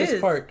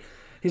strangest part.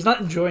 He's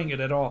not enjoying it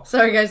at all.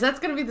 Sorry, guys. That's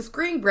going to be the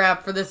screen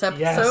grab for this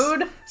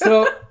episode. Yes.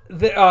 So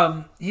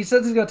he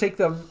says he's going to take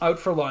them out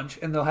for lunch,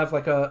 and they'll have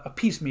like a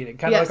peace meeting,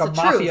 kind of like a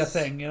mafia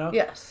thing, you know?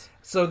 Yes.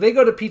 So they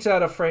go to Pizza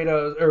at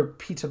Alfredo's, or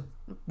Pizza...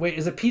 Wait,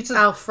 is it Pizza?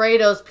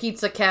 Alfredo's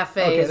Pizza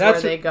Cafe is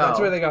where they go. That's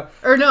where they go.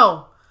 Or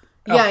no.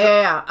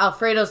 Yeah.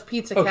 Alfredo's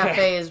Pizza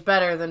Cafe is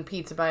better than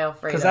Pizza by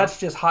Alfredo. Because that's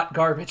just hot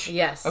garbage.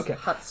 Yes. Okay.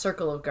 Hot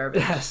circle of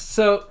garbage. Yes.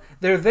 So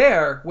they're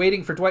there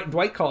waiting for Dwight, and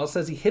Dwight calls,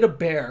 says he hit a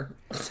bear.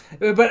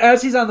 But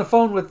as he's on the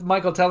phone with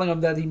Michael telling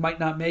him that he might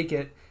not make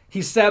it,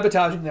 he's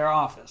sabotaging their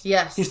office.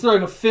 Yes. He's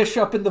throwing a fish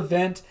up in the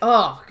vent.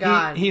 Oh,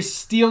 God. He's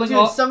stealing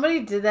somebody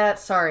did that.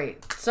 Sorry.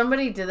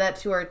 Somebody did that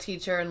to our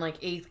teacher in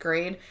 8th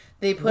grade.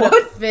 They put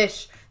a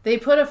fish... They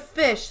put a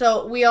fish.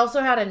 So we also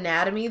had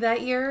anatomy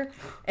that year,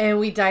 and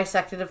we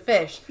dissected a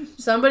fish.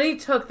 Somebody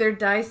took their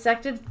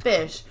dissected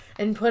fish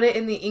and put it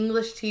in the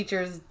English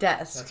teacher's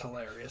desk. That's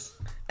hilarious.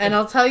 And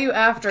I'll tell you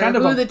after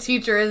who the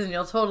teacher is, and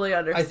you'll totally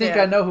understand. I think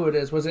I know who it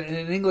is. Was it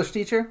an English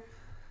teacher?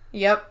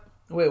 Yep.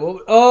 Wait,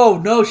 what? Oh,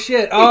 no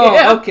shit. Oh,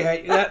 yeah.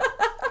 Okay.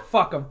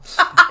 Fuck him.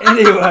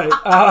 Anyway,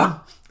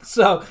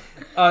 so...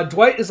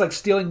 Dwight is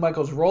stealing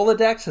Michael's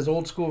Rolodex, his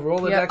old school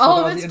Rolodex. Yeah,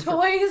 all of his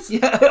toys.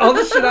 Yeah, all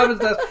this shit out of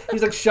his desk.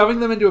 He's shoving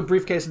them into a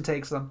briefcase and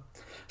takes them.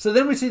 So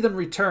then we see them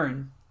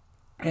return,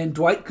 and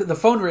the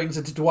phone rings.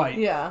 It's Dwight.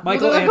 Yeah.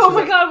 Michael answers. Oh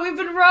my God, we've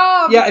been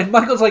robbed. Yeah, and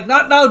Michael's like,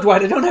 "Not now,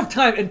 Dwight. I don't have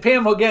time." And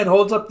Pam again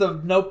holds up the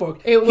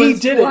notebook. It was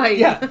Dwight.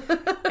 Yeah.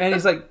 And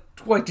he's like,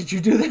 "Dwight, did you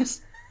do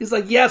this?" He's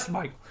like, yes,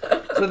 Michael.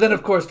 So then,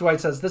 of course, Dwight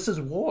says, this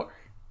is war.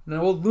 And the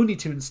old Looney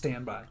Tunes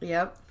standby.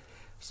 Yep.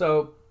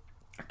 So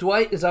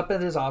Dwight is up at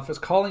his office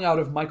calling out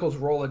of Michael's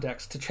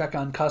Rolodex to check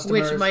on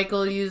customers. Which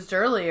Michael used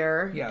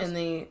earlier Yes. in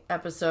the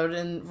episode.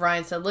 And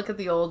Ryan said, look at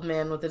the old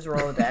man with his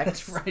Rolodex.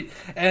 That's right.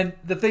 And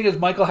the thing is,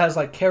 Michael has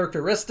like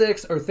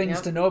characteristics or things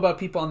to know about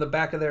people on the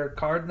back of their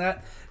card and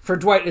that. For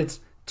Dwight,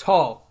 it's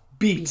tall,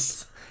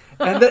 beats.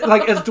 And then,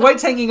 like, as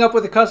Dwight's hanging up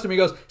with a customer, he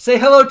goes, say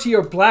hello to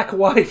your black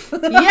wife.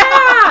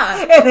 Yeah!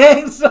 And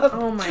hangs up.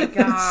 Oh my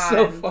God. It's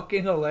so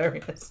fucking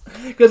hilarious.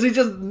 Because he's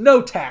just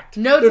no tact.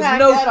 No There's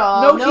tact at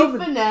all. No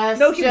finesse.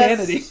 No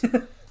humanity.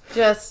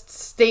 Just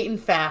stating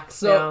facts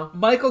So now.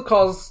 Michael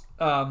calls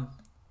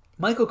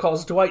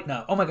Dwight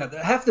now. Oh my God.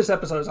 Half this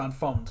episode is on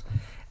phones.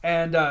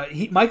 And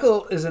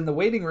Michael is in the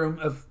waiting room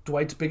of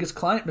Dwight's biggest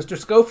client, Mr.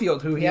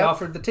 Schofield, who he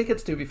offered the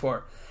tickets to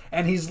before.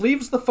 And he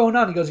leaves the phone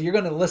on. He goes, you're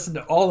going to listen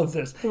to all of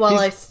this. While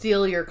I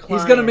steal your client.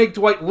 He's going to make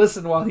Dwight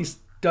listen while he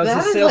does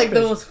his sales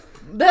pitch.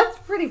 That's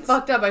pretty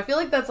fucked up. I feel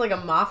like that's like a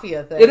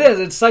mafia thing. It is.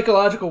 It's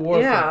psychological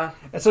warfare. Yeah.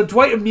 And so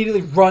Dwight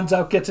immediately runs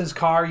out, gets his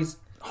car. He's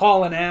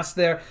hauling ass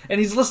there. And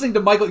he's listening to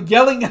Michael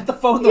yelling at the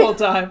phone the whole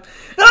time.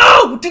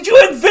 No! Did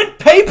you invent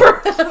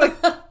paper?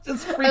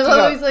 Just freaking I love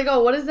out. he's like,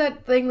 oh, what is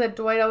that thing that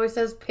Dwight always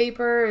says?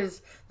 Paper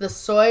is the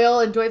soil.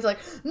 And Dwight's like,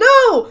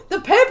 no!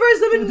 The paper is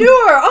the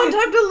manure!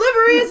 On-time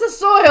delivery is the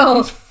soil!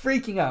 He's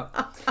freaking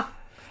out.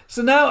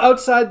 So now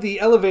outside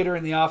the elevator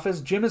in the office,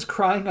 Jim is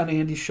crying on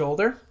Andy's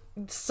shoulder.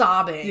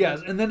 Sobbing.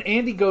 Yes, and then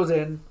Andy goes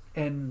in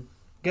and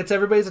gets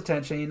everybody's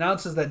attention. He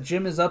announces that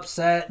Jim is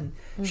upset and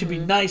should be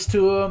nice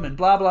to him and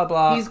blah, blah,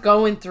 blah. He's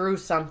going through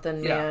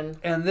something, man.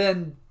 And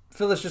then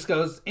Phyllis just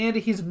goes, Andy,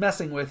 he's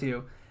messing with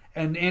you.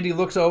 And Andy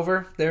looks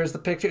over. There's the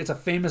picture. It's a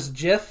famous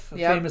GIF, a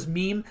famous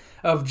meme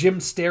of Jim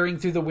staring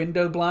through the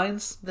window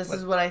blinds. This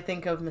is what I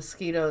think of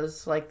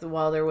mosquitoes, like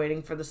while they're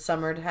waiting for the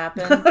summer to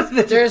happen.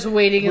 They're just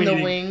waiting in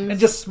the wings. And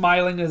just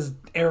smiling his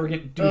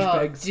arrogant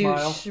douchebag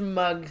smile. Douche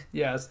mug.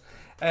 Yes.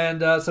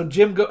 And so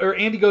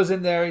Andy goes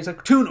in there. He's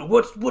like, Tuna,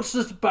 what's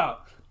this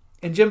about?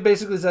 And Jim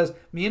basically says,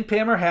 me and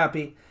Pam are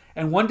happy.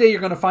 And one day you're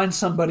going to find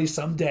somebody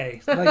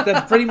someday. Like,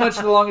 that's pretty much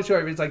the long and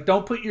short of it. It's like,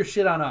 don't put your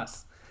shit on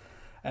us.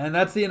 And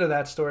that's the end of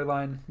that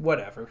storyline.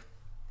 Whatever.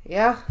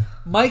 Yeah.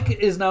 Mike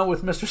is now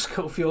with Mr.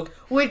 Schofield.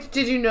 Which,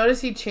 did you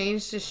notice he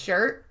changed his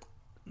shirt?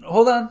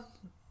 Hold on.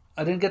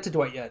 I didn't get to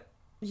Dwight yet.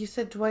 You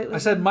said Dwight was...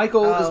 I said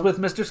Michael is with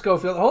Mr.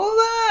 Schofield. Hold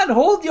on.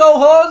 Hold your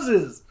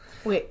horses.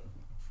 Wait.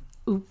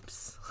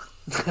 Oops.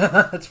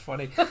 That's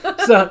funny.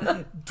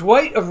 So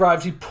Dwight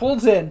arrives. He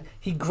pulls in.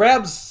 He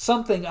grabs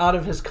something out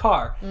of his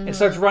car and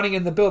starts running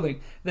in the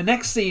building. The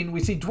next scene, we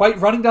see Dwight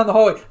running down the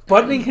hallway,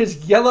 buttoning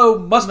his yellow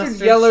mustard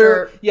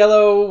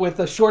yellow with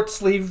a short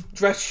sleeve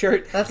dress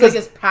shirt. That's like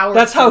his power.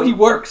 That's suit. How he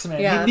works,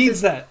 man. Yeah, he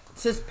needs that.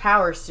 It's his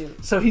power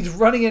suit. So he's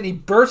running in. He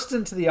bursts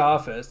into the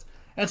office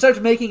and starts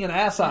making an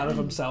ass out of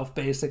himself.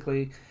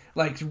 Basically,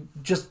 like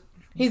just.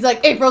 He's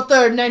like April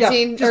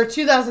 3rd,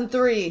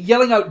 2003.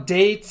 Yelling out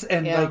dates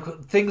and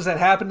like things that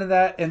happened to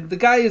that. And the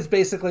guy is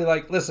basically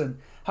like, listen,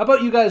 how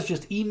about you guys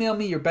just email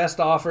me your best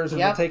offers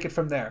and we'll take it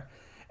from there.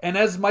 And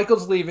as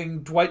Michael's leaving,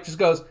 Dwight just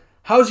goes,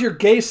 how's your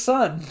gay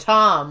son?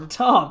 Tom.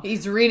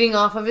 He's reading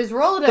off of his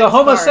Rolodex the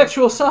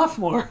homosexual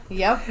sophomore.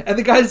 Yep. And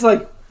the guy's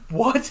like,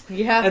 what?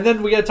 Yeah. And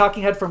then we get a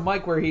talking head from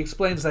Mike where he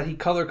explains that he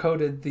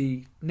color-coded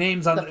the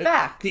names on the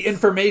facts. The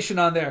information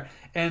on there.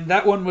 And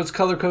that one was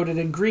color-coded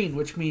in green,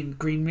 which means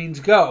green means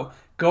go.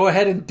 Go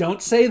ahead and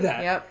don't say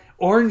that. Yep.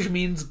 Orange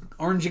means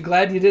orange, you're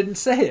glad you didn't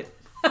say it.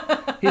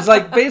 He's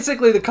like,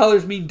 basically the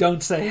colors mean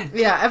don't say it.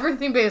 Yeah,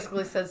 everything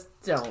basically says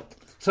don't.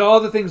 So all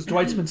the things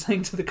Dwight's been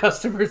saying to the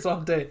customers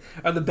all day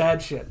are the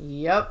bad shit.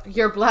 Yep.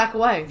 Your black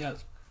wife.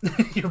 Yes.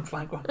 Your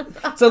black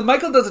wife. So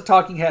Michael does a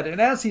talking head,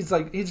 and as he's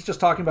just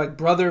talking about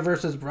brother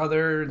versus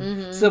brother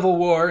and Civil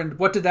War, and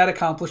what did that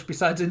accomplish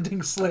besides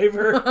ending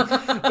slavery?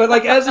 But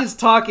like as he's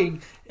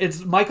talking,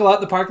 it's Michael out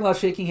in the parking lot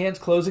shaking hands,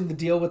 closing the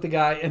deal with the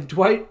guy, and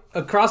Dwight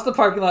across the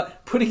parking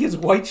lot putting his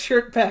white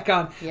shirt back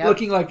on,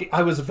 looking like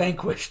I was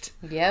vanquished.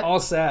 Yep. All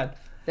sad.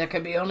 There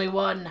could be only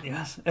one.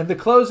 Yes. And the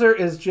closer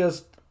is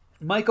just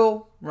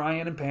Michael,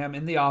 Ryan, and Pam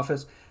in the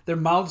office. Their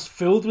mouths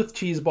filled with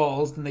cheese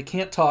balls, and they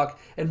can't talk.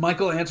 And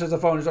Michael answers the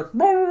phone. He's like,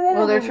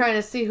 well, they're trying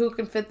to see who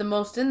can fit the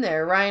most in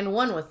there. Ryan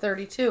won with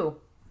 32.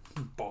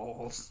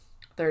 Balls.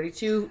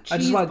 32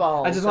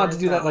 balls. I just wanted to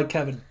do that like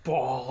Kevin.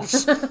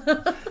 Balls.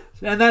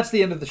 And that's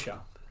the end of the show.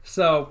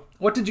 So,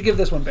 what did you give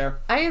this one, Bear?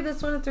 I gave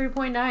this one a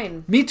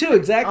 3.9. Me too,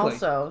 exactly.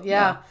 Also,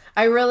 yeah.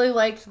 I really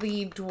liked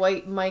the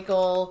Dwight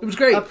Michael. It was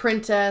great.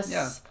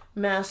 Apprentice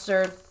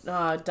master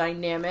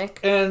dynamic.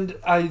 And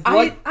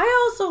I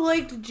also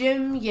liked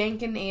Jim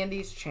yanking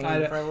Andy's chain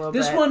for a little bit.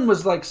 This one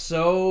was like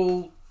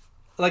so...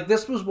 Like,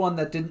 this was one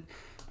that didn't...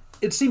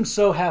 It seems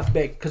so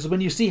half-baked, because when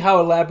you see how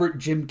elaborate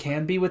Jim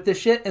can be with this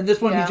shit, and this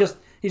one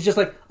He's just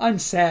like, I'm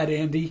sad,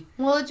 Andy.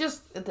 Well,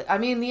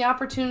 the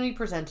opportunity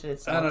presented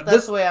itself.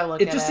 That's the way I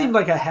look at it. It just seemed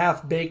like a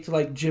half-baked,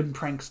 like, Jim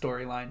prank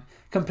storyline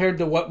compared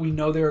to what we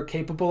know they're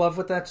capable of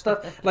with that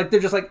stuff. Like, they're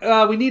just like,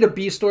 we need a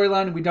B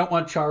storyline and we don't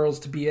want Charles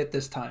to be it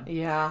this time.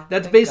 Yeah.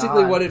 That's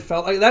basically what it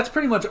felt like. That's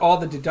pretty much all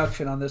the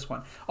deduction on this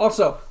one.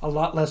 Also, a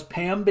lot less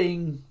Pam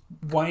being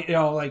white,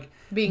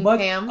 being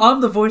Pam.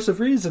 I'm the voice of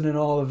reason in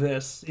all of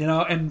this,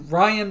 and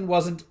Ryan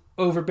wasn't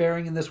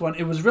overbearing in this one.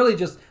 It was really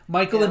just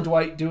Michael and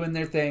Dwight doing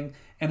their thing,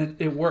 and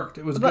it worked.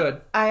 It was good.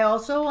 I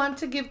also want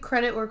to give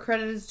credit where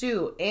credit is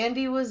due.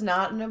 Andy was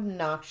not an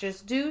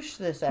obnoxious douche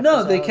this episode.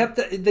 No, they kept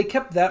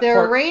that.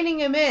 They're reining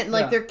him in,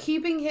 they're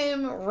keeping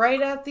him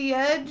right at the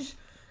edge,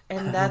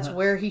 and that's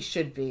where he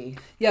should be.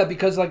 Yeah,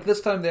 because this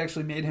time they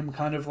actually made him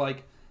kind of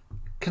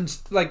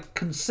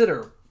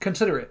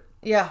considerate.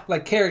 Yeah,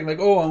 caring.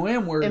 I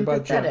am worried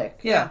about Jim.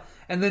 Yeah,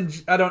 and then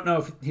I don't know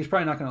if he's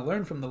probably not going to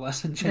learn from the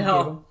lesson Jim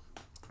gave him.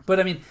 But,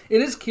 I mean,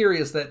 it is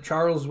curious that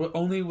Charles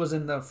only was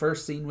in the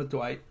first scene with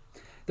Dwight.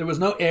 There was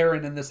no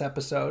Aaron in this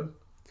episode.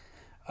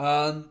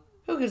 Who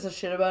gives a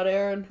shit about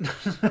Aaron?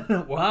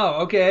 Wow,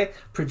 okay.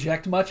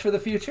 Project much for the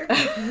future?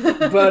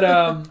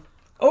 But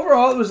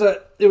overall,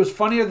 it was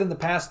funnier than the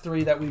past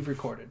 3 that we've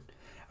recorded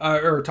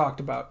or talked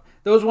about.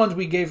 Those ones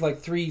we gave 3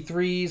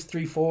 3s,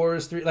 3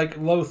 4s,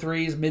 low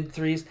 3s, mid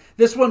 3s.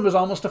 This one was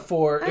almost a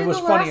 4. It was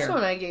funnier. The last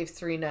one I gave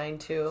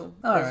 3.92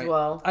 as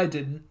well. I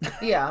didn't.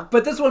 Yeah.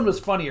 But this one was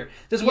funnier.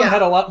 This one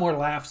had a lot more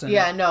laughs in it.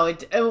 Yeah, no.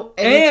 It's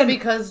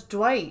because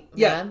Dwight,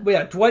 man.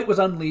 Yeah, Dwight was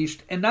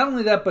unleashed. And not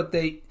only that, but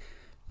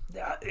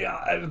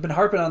I've been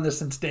harping on this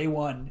since day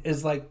one,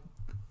 is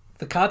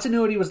the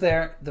continuity was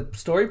there, the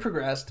story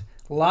progressed,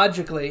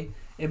 logically,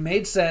 it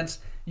made sense.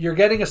 You're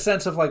getting a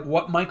sense of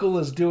what Michael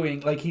is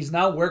doing. He's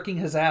now working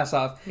his ass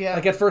off. Yeah.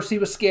 At first he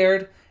was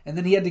scared, and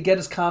then he had to get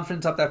his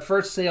confidence up. That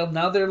first sale,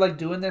 now they're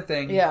doing their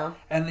thing. Yeah.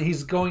 And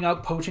he's going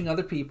out poaching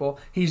other people.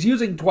 He's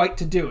using Dwight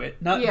to do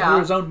it, not through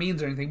his own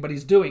means or anything, but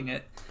he's doing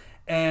it.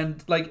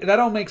 And that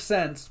all makes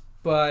sense.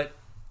 But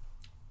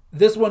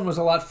this one was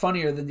a lot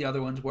funnier than the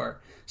other ones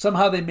were.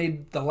 Somehow they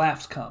made the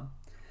laughs come,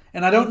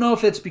 and I don't know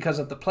if it's because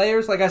of the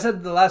players. Like I said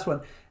in the last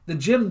one, the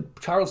Jim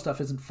Charles stuff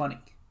isn't funny.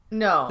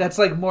 No, that's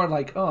more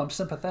I'm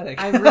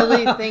sympathetic. I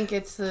really think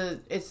it's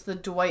the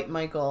Dwight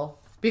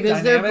Michael,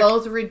 because They're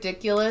both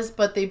ridiculous,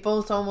 but they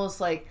both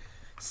almost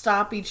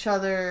stop each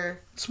other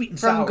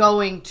from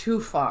going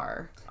too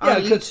far.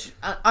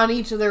 On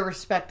each of their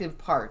respective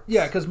parts.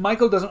 Yeah, because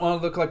Michael doesn't want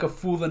to look like a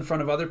fool in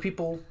front of other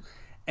people,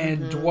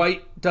 and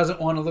Dwight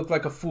doesn't want to look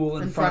like a fool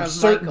in front of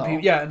certain people.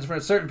 Yeah, in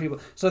front of certain people.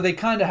 So they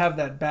kind of have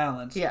that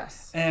balance.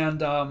 Yes.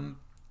 And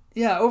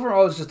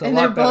overall it's just a lot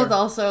better. And they're both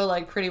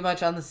also pretty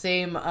much on the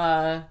same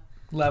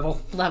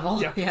level.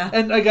 Yeah.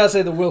 And I gotta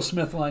say, the Will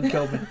Smith line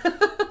killed me.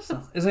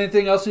 So, is there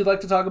anything else you'd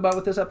like to talk about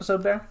with this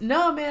episode, Bear?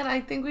 No, man,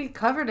 I think we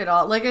covered it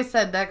all. Like I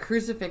said, that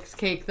crucifix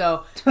cake,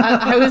 though.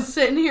 I was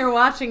sitting here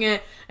watching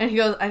it, and he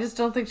goes, I just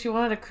don't think she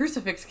wanted a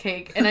crucifix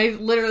cake. And I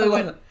literally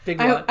went,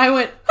 I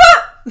went,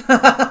 ha!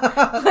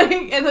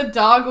 And the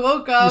dog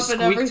woke up and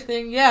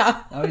everything.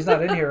 Yeah. No, he's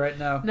not in here right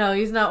now. No,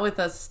 he's not with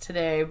us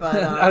today. But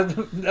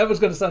that was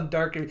going to sound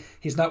darker.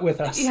 He's not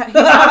with us. Yeah, he's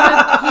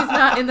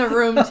not in the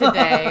room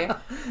today.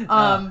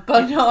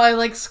 But no,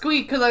 I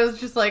squeaked because I was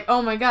just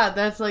oh my god,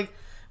 that's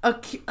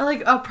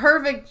a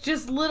perfect,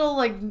 just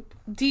little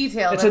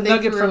detail. It's a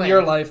nugget from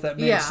your life that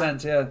makes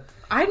sense. Yeah.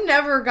 I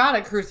never got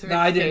a crucifix. No,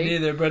 I didn't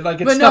either. But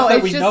it's stuff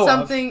that we know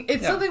of.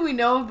 It's something we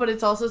know of, but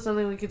it's also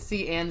something we could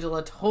see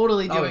Angela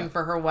totally doing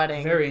for her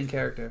wedding. Very in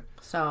character.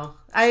 So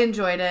I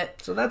enjoyed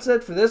it. So that's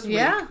it for this week.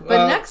 Yeah,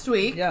 but next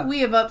week we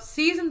have up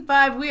season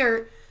 5. We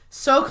are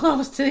so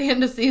close to the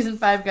end of season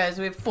 5, guys.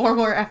 We have 4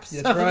 more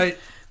episodes. That's right.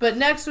 But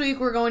next week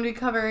we're going to be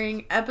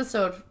covering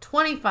episode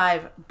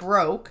 25,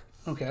 Broke.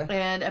 Okay.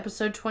 And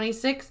episode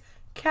 26,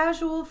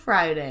 Casual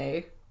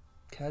Friday.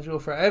 Casual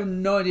Friday. I have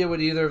no idea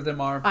what either of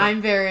them are.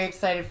 I'm very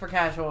excited for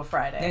Casual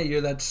Friday. Hey,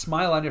 that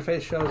smile on your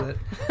face shows it.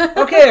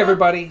 Okay,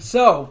 everybody.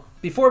 So,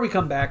 before we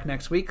come back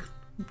next week,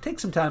 take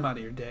some time out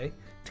of your day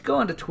to go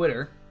onto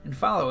Twitter and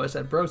follow us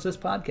at Brosis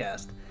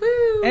Podcast.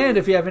 Woo! And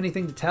if you have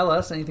anything to tell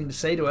us, anything to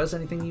say to us,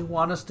 anything you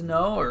want us to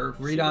know or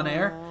read on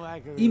air,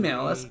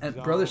 email us at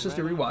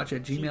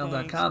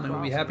brothersisterrewatch@gmail.com, and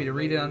we'll be happy to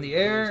read it on the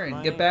air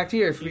and get back to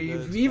you.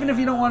 Even if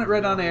you don't want it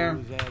read on air,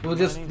 we'll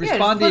just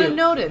respond to you. Put a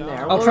note in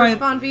there. We'll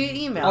respond via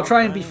email. I'll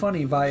try and be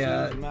funny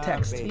via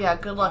text. Yeah,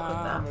 good luck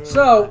with that.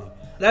 So,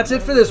 that's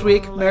it for this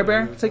week. Mare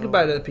Bear, say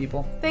goodbye to the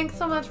people. Thanks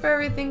so much for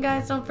everything,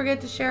 guys. Don't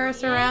forget to share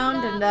us around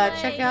and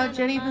check out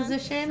Jenny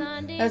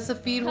Position. That's the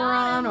feed we're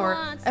on, or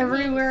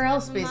everywhere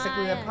else,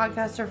 basically, that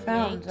podcasts are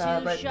found.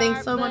 But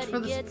thanks so much for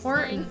the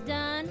support,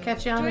 and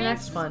catch you on the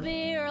next one.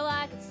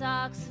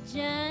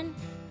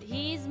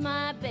 He's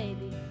my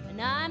baby,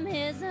 and I'm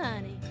his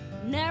honey.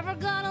 Never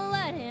gonna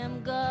let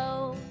him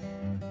go.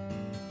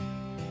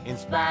 In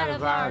spite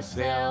of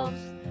ourselves,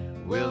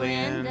 we'll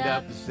end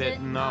up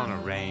sitting on a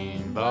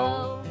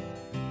rainbow.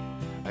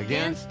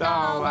 Against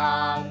all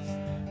odds,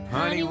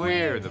 honey,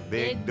 we're the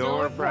big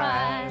door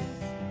prize.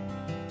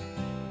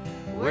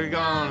 We're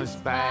gonna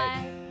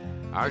spike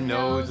our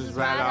noses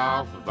right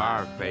off of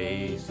our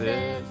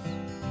faces.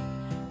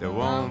 There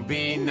won't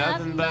be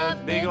nothing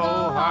but big old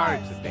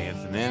hearts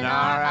dancing in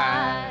our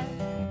eyes.